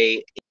would say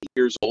 8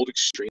 years old,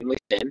 extremely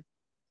thin,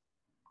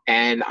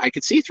 and I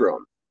could see through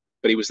him,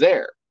 but he was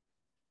there.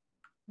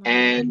 Wow.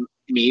 And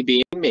me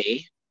being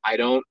me, I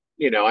don't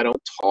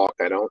talk.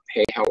 I don't,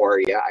 hey, how are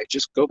you? I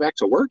just go back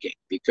to working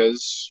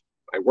because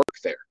I work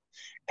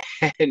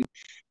there. And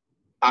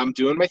I'm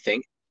doing my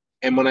thing.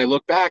 And when I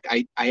look back,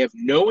 I have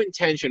no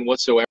intention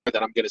whatsoever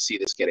that I'm going to see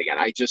this kid again.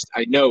 I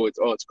know it's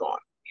gone.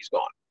 He's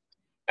gone.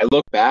 I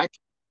look back,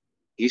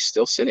 he's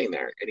still sitting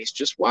there and he's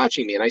just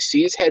watching me. And I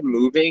see his head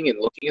moving and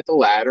looking at the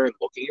ladder and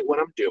looking at what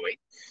I'm doing.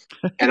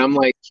 And I'm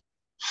like,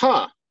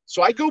 huh.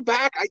 So I go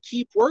back, I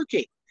keep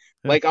working.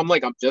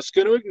 I'm just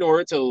going to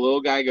ignore it till the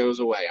little guy goes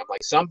away. I'm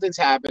like, something's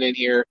happening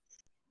here,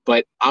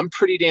 but I'm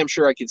pretty damn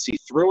sure I can see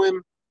through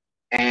him,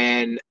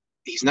 and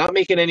he's not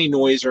making any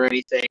noise or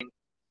anything.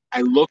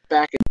 I look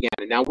back again,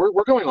 and now we're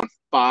going on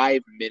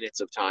 5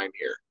 minutes of time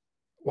here.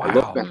 I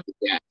look Wow. back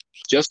again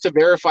just to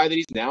verify that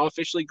he's now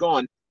officially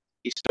gone.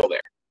 He's still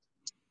there.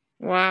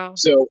 Wow.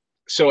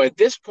 So at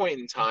this point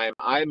in time,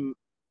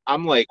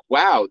 I'm like,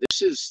 wow,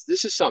 this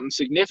is something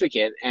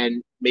significant,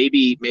 and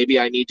maybe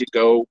I need to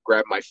go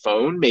grab my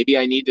phone. Maybe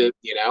I need to,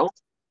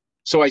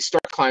 So I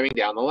start climbing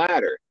down the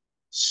ladder.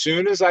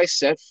 Soon as I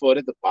set foot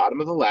at the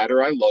bottom of the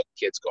ladder, I look,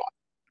 kid's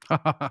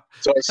gone.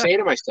 So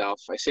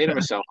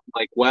I'm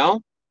like,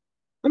 well,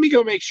 let me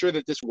go make sure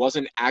that this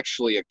wasn't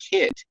actually a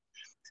kid.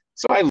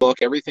 So I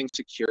look, everything's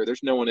secure.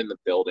 There's no one in the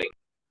building.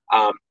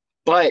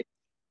 But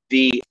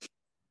the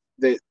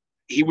the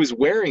he was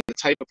wearing the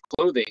type of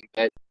clothing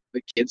that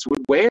the kids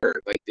would wear,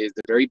 like the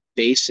very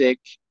basic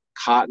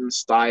cotton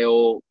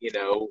style,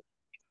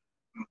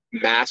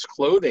 mass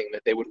clothing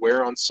that they would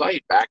wear on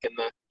site back in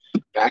the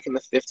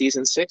 50s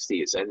and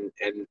 60s.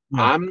 And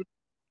Yeah.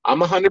 I'm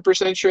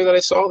 100% sure that I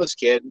saw this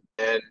kid,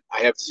 and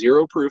I have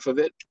zero proof of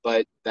it,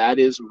 but that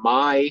is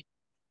my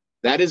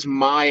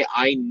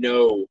I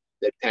know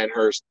that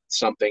Pennhurst,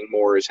 something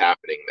more is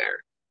happening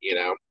there.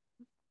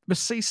 But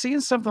see,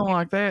 seeing something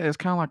like that is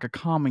kind of like a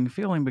calming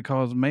feeling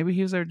because maybe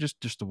he's there just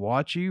to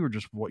watch you or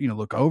just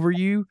look over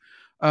you.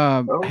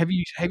 Well, Have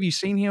you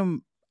seen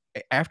him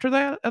after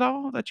that at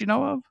all that you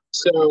know of?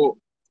 so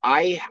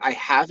I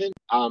haven't.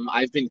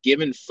 I've been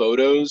given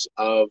photos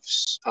of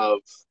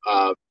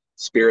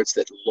spirits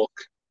that look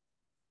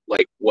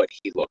like what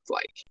he looked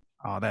like.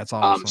 Oh, that's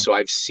awesome. So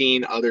I've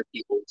seen other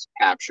people's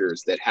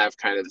captures that have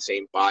kind of the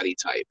same body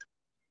type.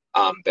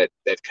 That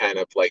kind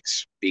of like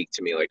speak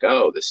to me like,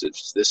 oh, this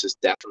is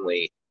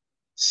definitely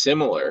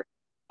similar.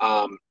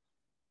 Um,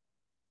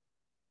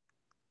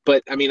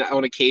 but I mean,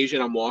 on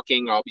occasion, I'm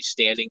walking, I'll be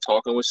standing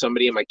talking with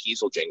somebody, and my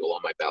keys will jingle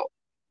on my belt.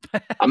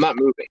 I'm not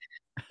moving,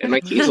 and my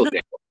keys will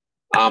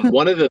jingle.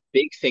 One of the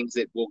big things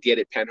that we'll get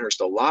at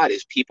Pennhurst a lot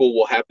is people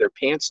will have their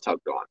pants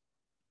tugged on,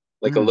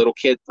 like a Mm. little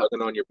kid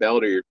tugging on your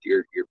belt or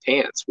your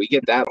pants. We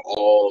get that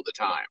all the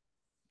time.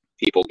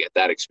 People get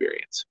that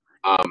experience.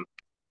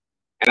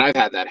 And I've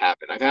had that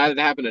happen. I've had it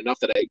happen enough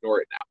that I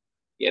ignore it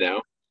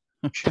now.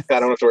 I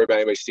don't have to worry about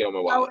anybody stealing my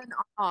So wallet. in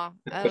awe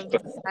of the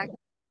fact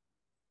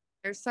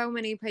there's so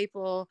many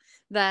people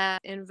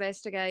that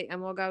investigate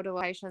and will go to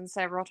locations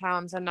several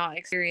times and not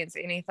experience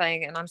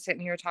anything. And I'm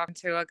sitting here talking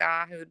to a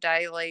guy who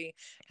daily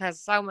has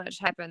so much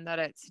happen that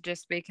it's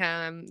just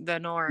become the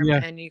norm, Yeah,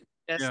 and you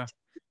yeah, just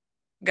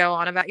go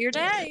on about your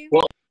day.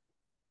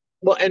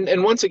 Well,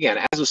 and once again,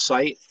 as a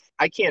site,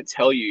 I can't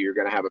tell you you're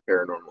going to have a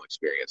paranormal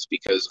experience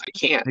because I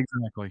can't.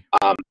 exactly.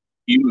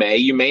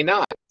 You may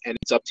not, and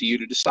it's up to you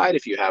to decide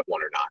if you have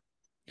one or not.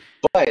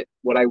 But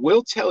what I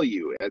will tell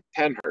you at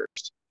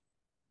Pennhurst,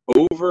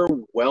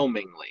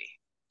 overwhelmingly,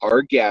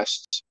 our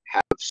guests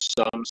have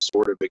some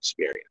sort of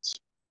experience.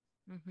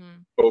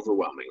 Mm-hmm.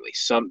 Overwhelmingly,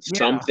 Yeah,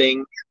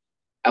 something.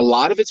 A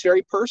lot of it's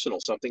very personal.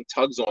 Something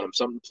tugs on them.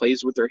 Something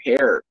plays with their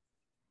hair.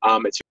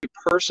 It's very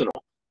personal.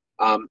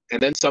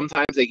 And then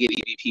sometimes they get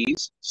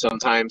EVPs.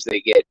 Sometimes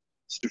they get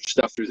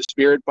stuff through the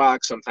spirit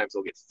box. Sometimes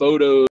they'll get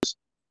photos.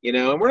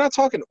 And we're not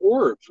talking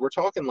orbs. We're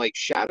talking like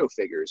shadow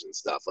figures and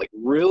stuff. Like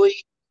really,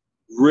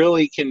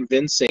 really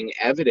convincing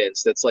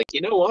evidence that's like,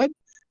 you know what?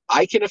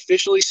 I can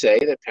officially say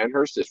that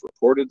Pennhurst is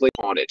reportedly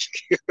haunted.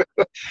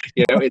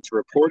 It's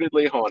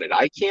reportedly haunted.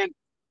 I can't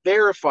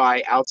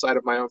verify outside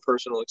of my own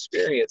personal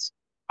experience.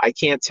 I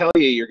can't tell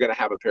you you're going to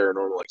have a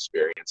paranormal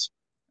experience,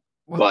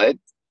 well, but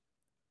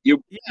you're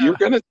yeah,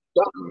 going to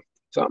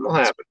something will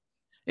happen.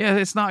 yeah.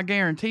 It's not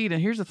guaranteed.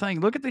 And here's the thing: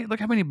 look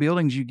how many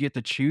buildings you get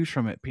to choose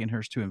from at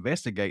Pennhurst to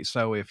investigate.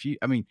 So if you,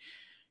 I mean,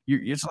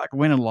 it's like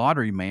winning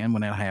lottery, man.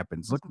 When that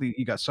happens, look,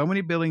 you got so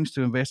many buildings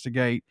to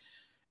investigate.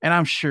 And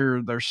I'm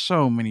sure there's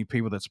so many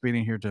people that's been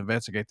in here to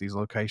investigate these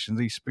locations.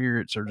 These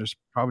spirits are just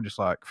probably just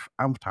like,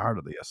 I'm tired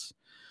of this.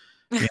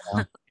 You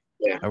know,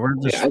 Yeah, we're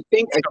yeah. just I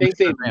think shut they've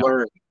down.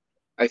 learned.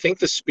 I think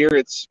the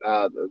spirits,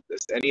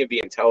 any of the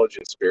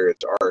intelligent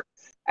spirits, are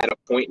at a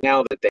point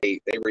now that they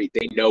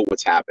know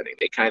what's happening.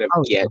 They kind of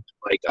Oh get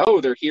like,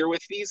 oh, they're here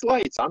with these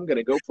lights. I'm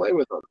gonna go play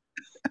with them.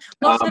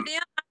 Well, to Um,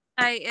 them,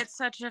 I say it's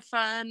such a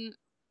fun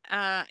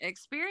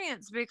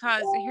experience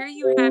because here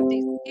you have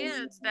these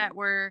kids that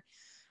were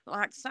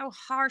like so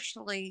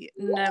harshly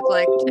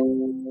neglected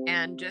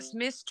and just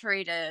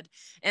mistreated.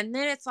 And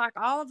then it's like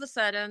all of a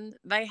sudden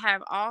they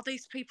have all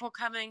these people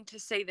coming to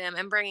see them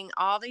and bringing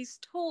all these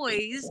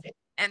toys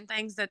and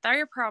things that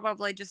they're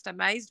probably just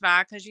amazed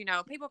by because,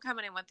 people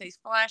coming in with these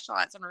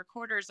flashlights and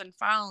recorders and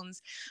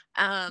phones.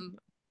 Um,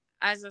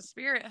 as a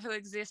spirit who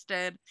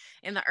existed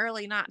in the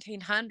early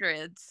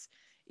 1900s,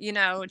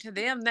 to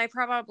them, they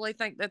probably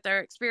think that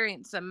they're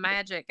experiencing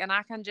magic. And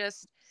I can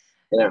just,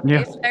 yeah, yeah,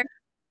 if they're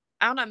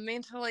on a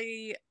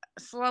mentally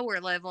slower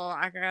level,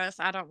 I guess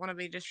I don't want to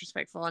be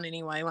disrespectful in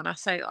any way when I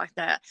say it like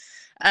that.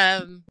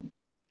 Um,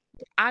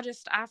 I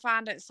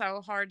find it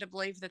so hard to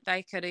believe that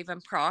they could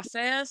even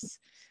process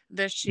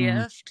the mhm,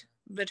 shift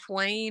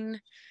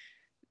between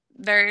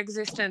their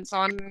existence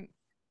on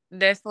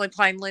deathly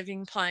plane,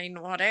 living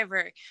plane,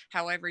 whatever,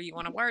 however you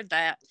want to word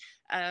that.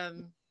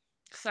 Um,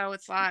 so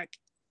it's like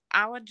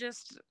I would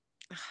just,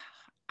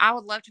 I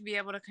would love to be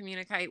able to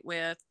communicate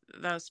with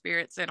those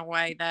spirits in a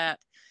way that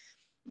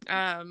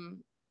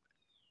um,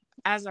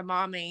 as a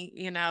mommy,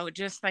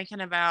 just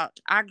thinking about,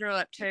 I grew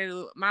up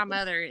too. My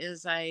mother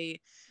is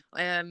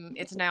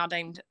it's now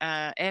named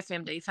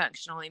FMD,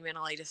 functionally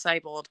mentally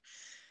disabled.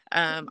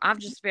 I've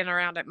just been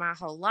around it my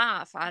whole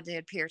life. I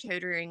did peer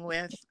tutoring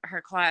with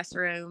her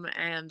classroom,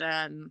 and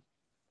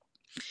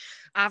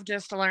I've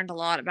just learned a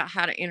lot about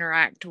how to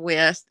interact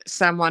with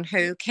someone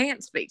who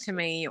can't speak to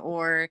me,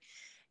 or,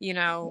 you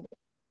know,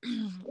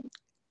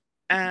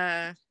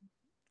 uh,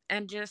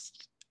 and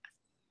just,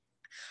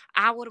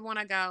 I would want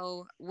to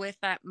go with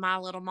that my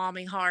little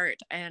mommy heart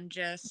and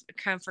just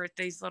comfort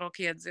these little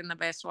kids in the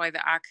best way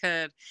that I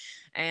could.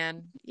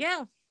 And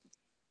yeah,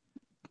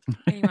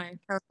 anyway,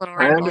 that was a little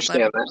I ramble, but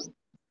understand that.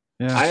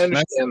 Yeah, I that's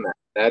understand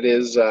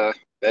that.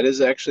 That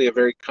is actually a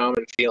very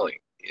common feeling.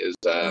 Is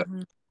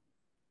mhm.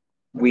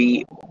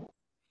 we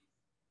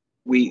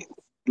we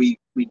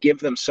we give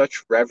them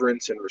such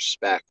reverence and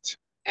respect,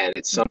 and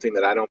it's something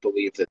that I don't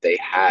believe that they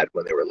had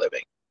when they were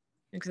living.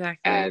 Exactly.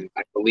 And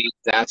I believe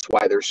that's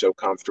why they're so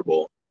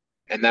comfortable,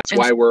 and that's And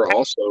why we're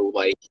also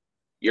like,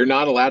 you're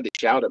not allowed to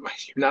shout at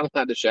you're not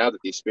allowed to shout at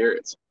these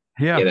spirits,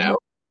 yeah. you mhm. know.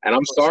 And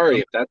I'm sorry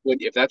if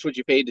that's what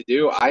you paid to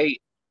do. I'll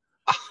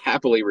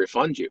happily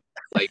refund you.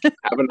 Like,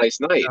 have a nice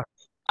night. Yeah.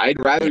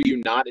 I'd rather Yeah. you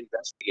not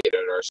investigate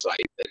on our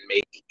site than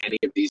make any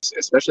of these,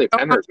 especially at Oh,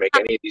 Pennhurst, make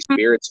any of these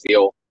spirits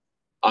feel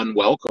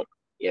unwelcome,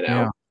 you know?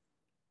 Yeah.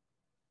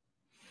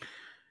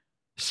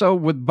 So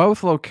with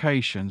both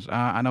locations,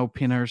 I know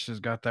Pennhurst has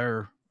got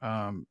their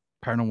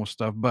paranormal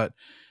stuff, but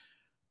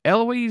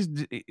Eloise,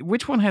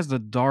 which one has the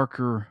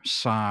darker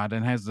side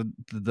and has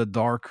the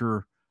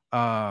darker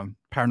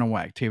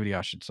paranormal activity,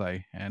 I should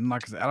say? And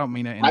like I said, I don't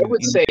mean it I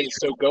would in say,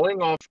 so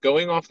going off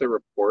the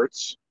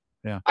reports,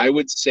 yeah, I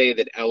would say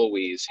that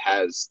Eloise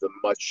has the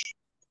much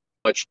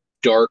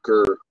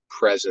darker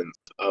presence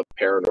of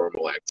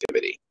paranormal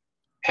activity.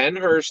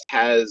 Pennhurst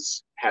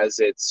has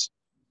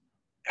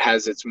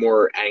its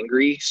more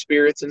angry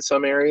spirits in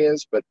some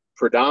areas, but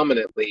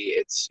predominantly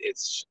it's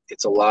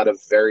a lot of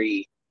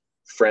very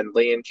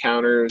friendly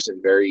encounters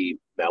and very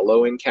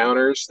mellow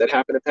encounters that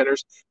happen at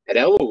Pennhurst. At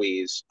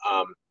Eloise,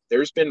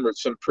 there's been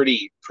some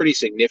pretty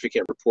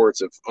significant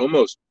reports of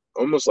almost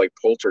like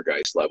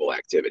poltergeist level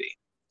activity,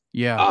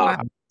 yeah. um,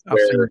 wow. I've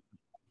seen. where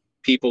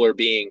people are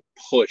being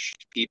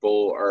pushed.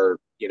 People are,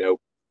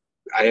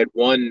 I had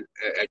one.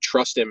 I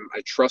trust him.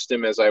 I trust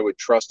him as I would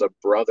trust a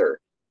brother,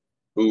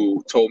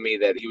 who told me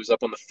that he was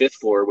up on the fifth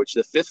floor, which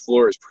the fifth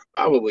floor is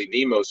probably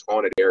the most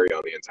haunted area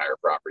on the entire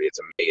property. It's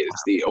amazing.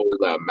 It's the old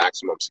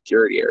maximum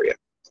security area.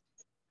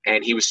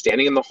 And he was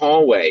standing in the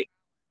hallway,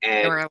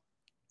 and Or,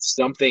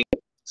 something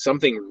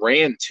something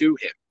ran to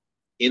him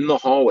in the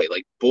hallway,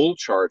 like bull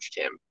charged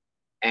him,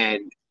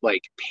 and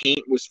like paint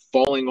was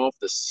falling off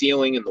the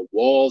ceiling and the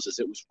walls as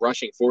it was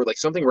rushing forward, like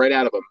something right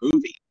out of a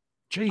movie.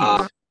 Um,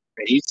 Jeez.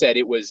 and he said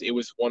it was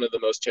one of the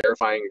most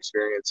terrifying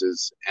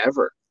experiences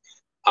ever.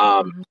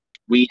 Um, mhm.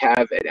 we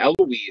have at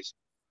Eloise,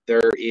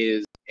 there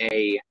is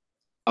a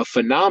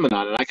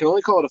phenomenon, and I can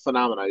only call it a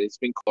phenomenon. It's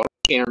been caught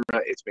on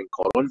camera, it's been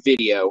caught on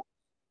video,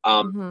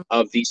 Mhm.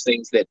 of these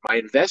things that my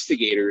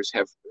investigators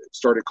have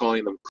started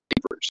calling them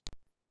creepers.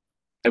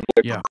 And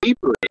what a Yeah.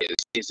 creeper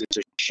is it's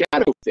a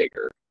shadow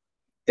figure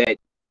that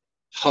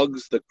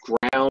hugs the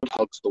ground,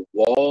 hugs the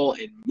wall,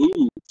 and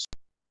moves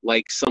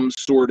like some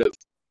sort of,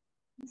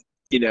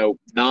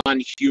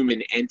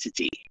 non-human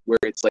entity, where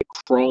it's like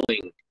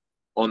crawling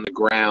on the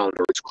ground,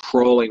 or it's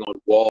crawling on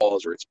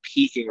walls, or it's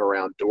peeking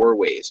around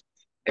doorways.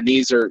 And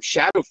these are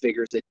shadow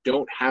figures that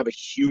don't have a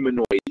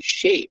humanoid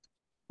shape,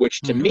 which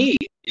to Hmm. me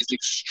is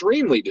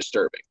extremely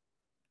disturbing,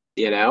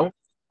 you know?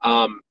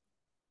 Um,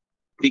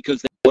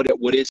 because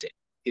what is it?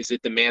 Is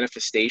it the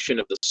manifestation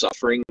of the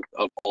suffering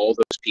of all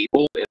those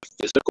people in a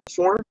physical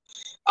form?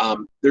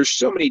 There's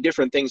so many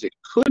different things it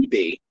could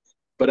be,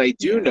 but I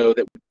do Yeah. know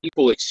that when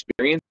people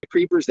experience the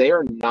creepers, they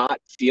are not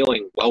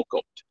feeling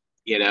welcomed.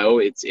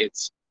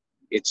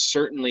 It's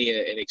certainly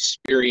an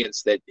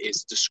experience that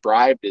is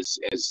described as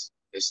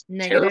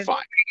Negative.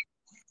 terrifying.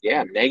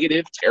 Yeah,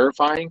 negative,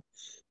 terrifying.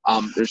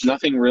 There's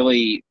nothing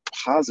really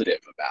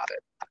positive about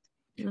it.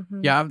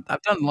 Mhm. Yeah,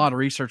 I've done a lot of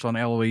research on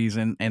Eloise,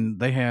 and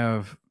they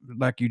have,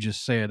 like you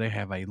just said, they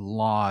have a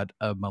lot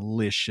of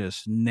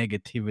malicious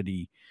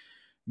negativity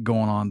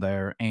going on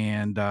there,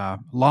 and a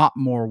lot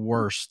more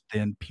worse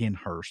than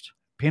Pennhurst.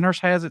 Pennhurst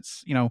has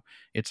its,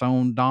 its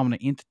own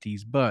dominant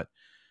entities, but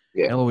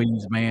Yeah,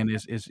 Eloise, man,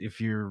 is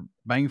if you're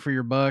bang for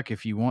your buck,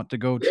 if you want to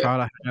go yeah, try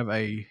to have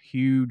a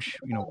huge,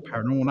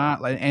 paranormal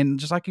night, and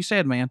just like you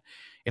said, man,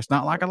 it's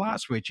not like a light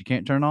switch. You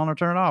can't turn it on or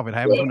turn it off. It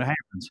happens yeah, when it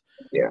happens.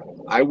 yeah.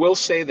 I will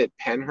say that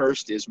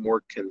Pennhurst is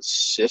more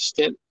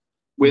consistent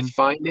with Mhm.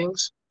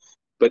 findings,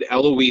 but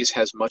Eloise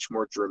has much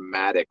more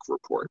dramatic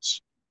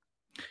reports.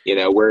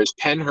 Whereas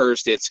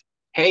Pennhurst, it's,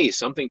 hey,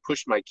 something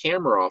pushed my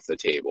camera off the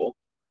table.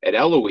 At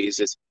Eloise,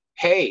 it's,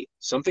 hey,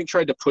 something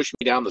tried to push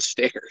me down the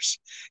stairs.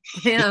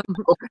 Yeah.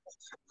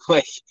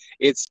 Like,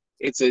 it's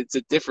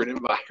a different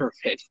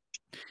environment.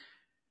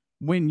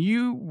 When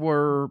you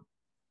were,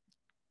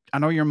 I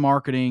know you're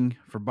marketing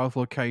for both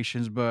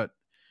locations, but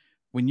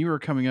when you were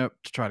coming up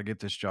to try to get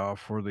this job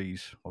for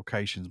these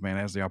locations, man,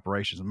 as the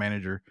operations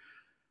manager,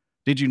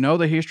 did you know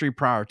the history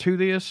prior to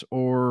this,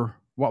 or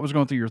what was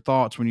going through your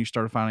thoughts when you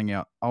started finding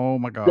out, oh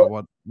my God,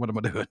 what am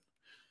I doing?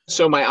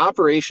 So my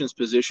operations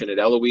position at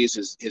Eloise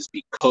is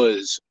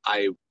because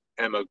I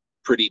am a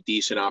pretty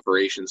decent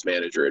operations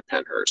manager at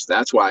Pennhurst.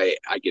 That's why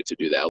I get to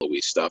do the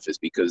Eloise stuff, is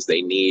because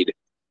they need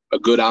a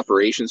good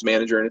operations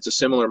manager, and it's a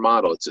similar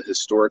model. It's a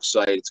historic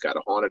site. It's got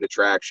a haunted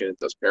attraction. It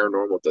does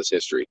paranormal. It does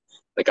history.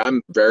 Like,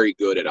 I'm very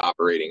good at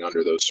operating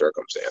under those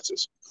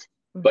circumstances.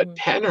 But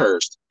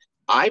Pennhurst,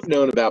 I've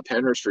known about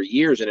Pennhurst for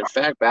years, and in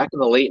fact, back in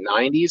the late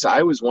 '90s,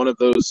 I was one of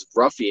those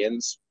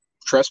ruffians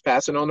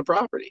trespassing on the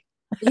property.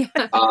 Yeah.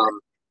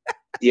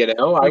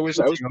 I was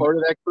part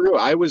of that crew.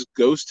 I was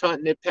ghost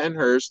hunting at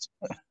Pennhurst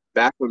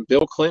back when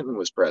Bill Clinton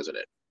was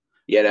president.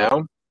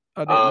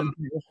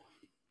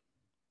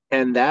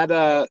 And that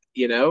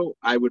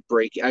I would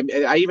break.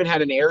 I even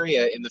had an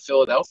area in the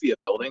Philadelphia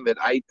building that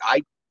I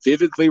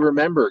vividly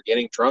remember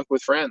getting drunk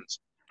with friends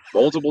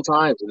multiple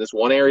times in this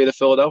one area of the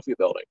Philadelphia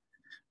building.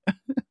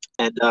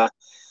 And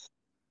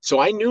so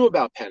I knew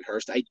about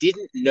Pennhurst. I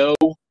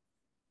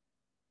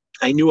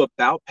knew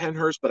about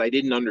Pennhurst, but I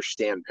didn't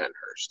understand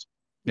Pennhurst.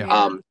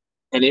 Yeah.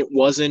 And it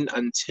wasn't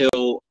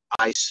until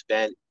I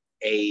spent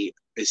a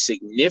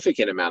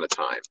significant amount of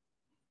time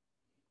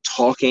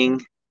talking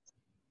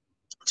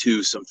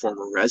to some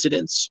former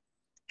residents,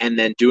 and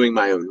then doing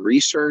my own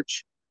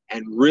research,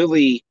 and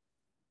really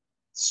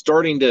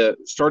starting to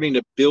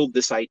build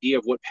this idea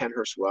of what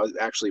Pennhurst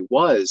actually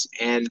was.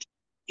 And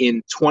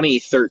in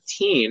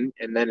 2013,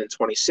 and then in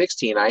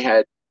 2016, I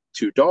had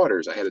two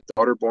daughters. I had a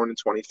daughter born in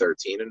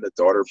 2013 and a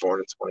daughter born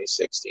in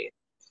 2016,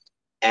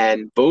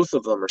 and both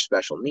of them are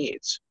special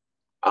needs.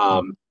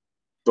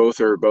 Both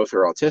are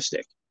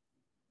autistic,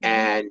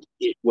 and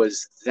it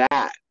was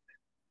that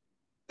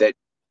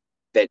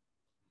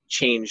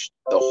changed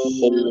the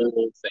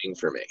whole thing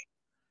for me.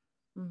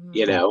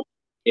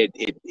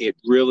 It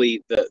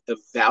really, the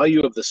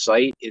value of the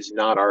site is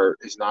not our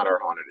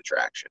haunted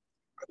attraction.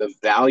 The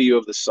value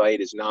of the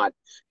site is not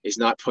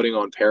putting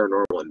on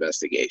paranormal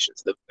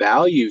investigations. The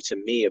value to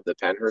me of the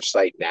Pennhurst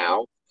site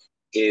now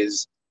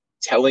is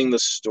telling the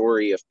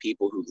story of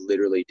people who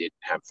literally didn't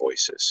have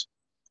voices,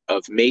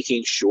 of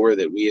making sure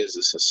that we as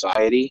a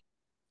society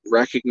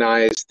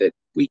recognize that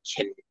we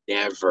can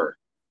never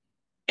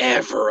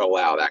ever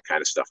allow that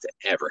kind of stuff to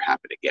ever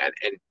happen again.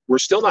 And we're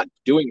still not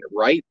doing it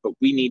right, but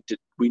we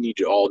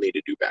all need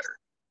to do better.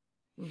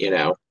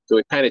 So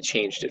it kind of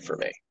changed it for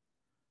me.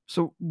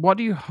 So what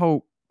do you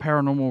hope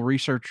paranormal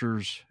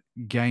researchers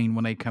gain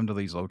when they come to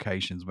these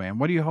locations, man?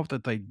 What do you hope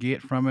that they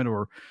get from it,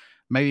 or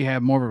maybe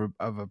have more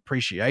of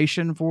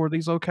appreciation for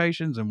these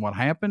locations and what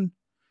happened?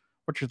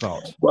 What's your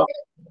thoughts? Well,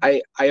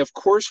 I of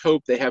course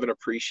hope they have an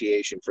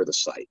appreciation for the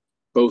site.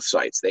 Both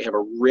sites, they have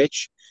a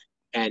rich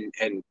and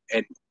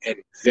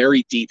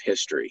very deep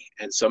history,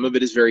 and some of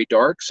it is very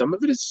dark, some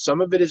of it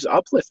is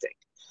uplifting,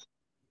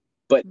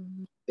 but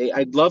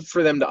I'd love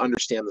for them to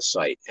understand the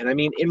site. And I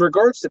mean, in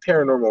regards to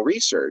paranormal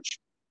research,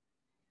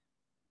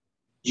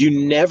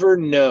 you never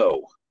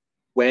know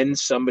when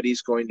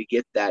somebody's going to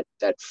get that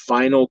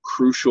final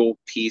crucial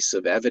piece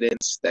of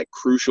evidence, that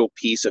crucial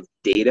piece of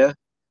data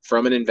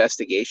from an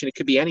investigation. It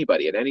could be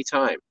anybody at any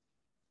time,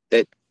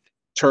 that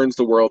turns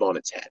the world on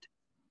its head,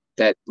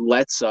 that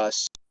lets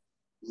us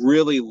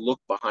really look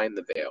behind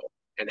the veil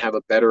and have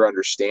a better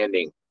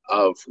understanding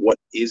of what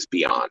is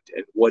beyond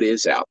and what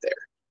is out there.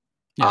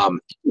 Yeah.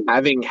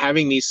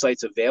 Having these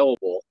sites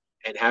available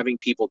and having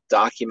people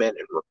document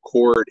and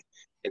record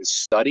and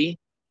study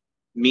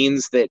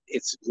means that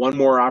it's one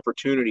more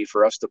opportunity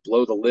for us to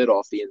blow the lid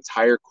off the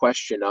entire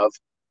question of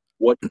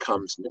what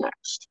comes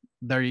next.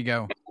 There you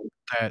go.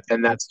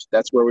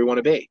 That's where we want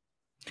to be.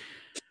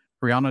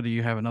 Brianna, do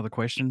you have another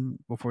question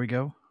before we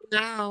go?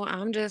 No,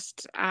 I'm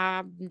just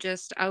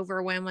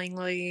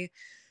overwhelmingly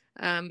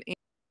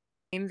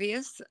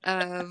envious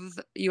of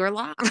your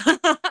life.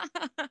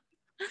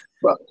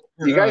 Well,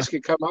 you guys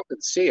could come up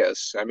and see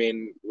us. I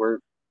mean,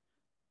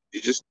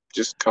 you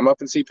just come up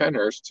and see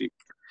Pennhurst.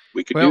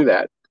 We could do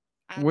that.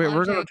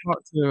 We're going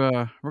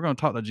to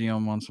talk to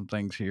Jim on some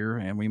things here,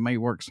 and we may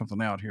work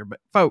something out here. But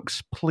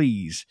folks,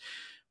 please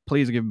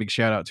give a big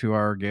shout out to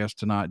our guest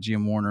tonight,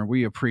 Jim Werner.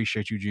 We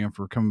appreciate you, Jim,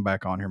 for coming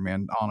back on here,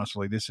 man.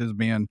 Honestly, this has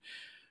been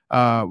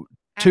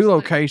two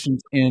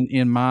locations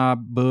in my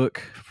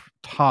book,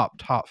 top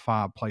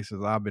 5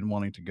 places I've been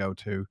wanting to go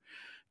to,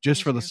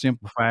 just for the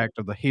simple fact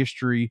of the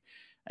history.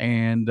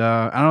 And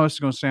I know it's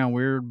going to sound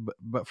weird,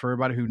 but for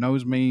everybody who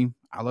knows me,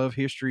 I love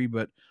history,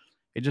 but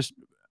it just,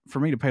 for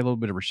me to pay a little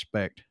bit of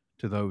respect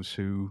to those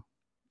who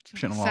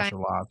shouldn't have lost their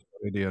lives,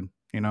 they did,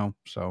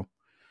 so.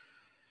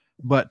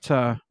 But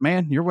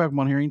man, you're welcome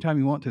on here anytime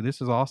you want to.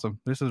 This is awesome.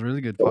 This is a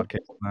really good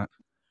podcast tonight.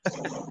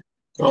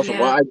 Awesome.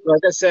 Well,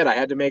 like I said, I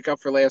had to make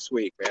up for last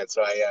week, man.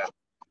 So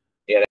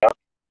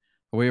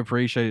we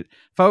appreciate it,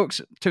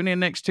 folks. Tune in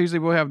next Tuesday.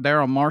 We'll have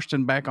Daryl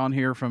Marston back on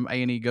here from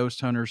A&E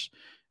Ghost Hunters,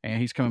 and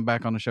he's coming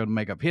back on the show to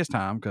make up his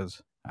time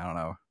because I don't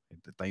know,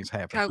 things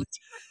happen.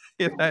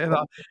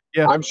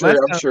 Yeah, I'm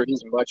sure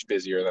he's much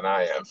busier than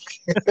I am.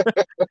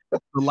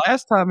 the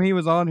last time he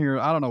was on here,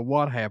 I don't know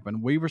what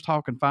happened. We was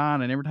talking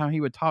fine, and every time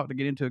he would talk to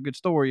get into a good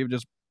story, it would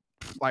just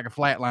like a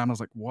flat line. I was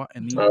like, "What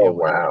in the Oh hell?"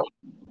 wow.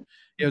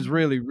 It was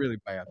really, really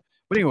bad.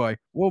 But anyway,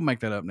 we'll make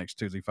that up next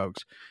Tuesday,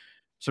 folks.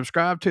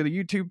 Subscribe to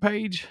the YouTube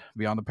page,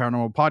 Beyond the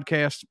Paranormal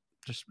Podcast.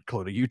 Just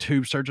go to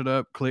YouTube, search it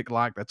up, click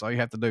like. That's all you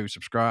have to do.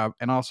 Subscribe,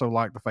 and also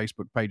like the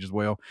Facebook page as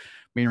well.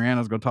 Me and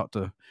Rihanna's going to talk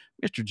to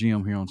Mr.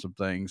 Jim here on some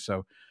things.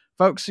 So,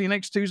 folks, see you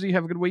next Tuesday.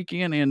 Have a good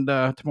weekend. And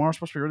tomorrow's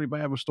supposed to be really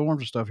bad with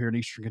storms and stuff here in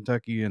Eastern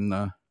Kentucky. And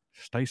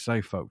stay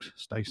safe, folks.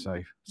 Stay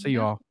safe. See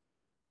you all.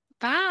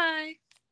 Bye.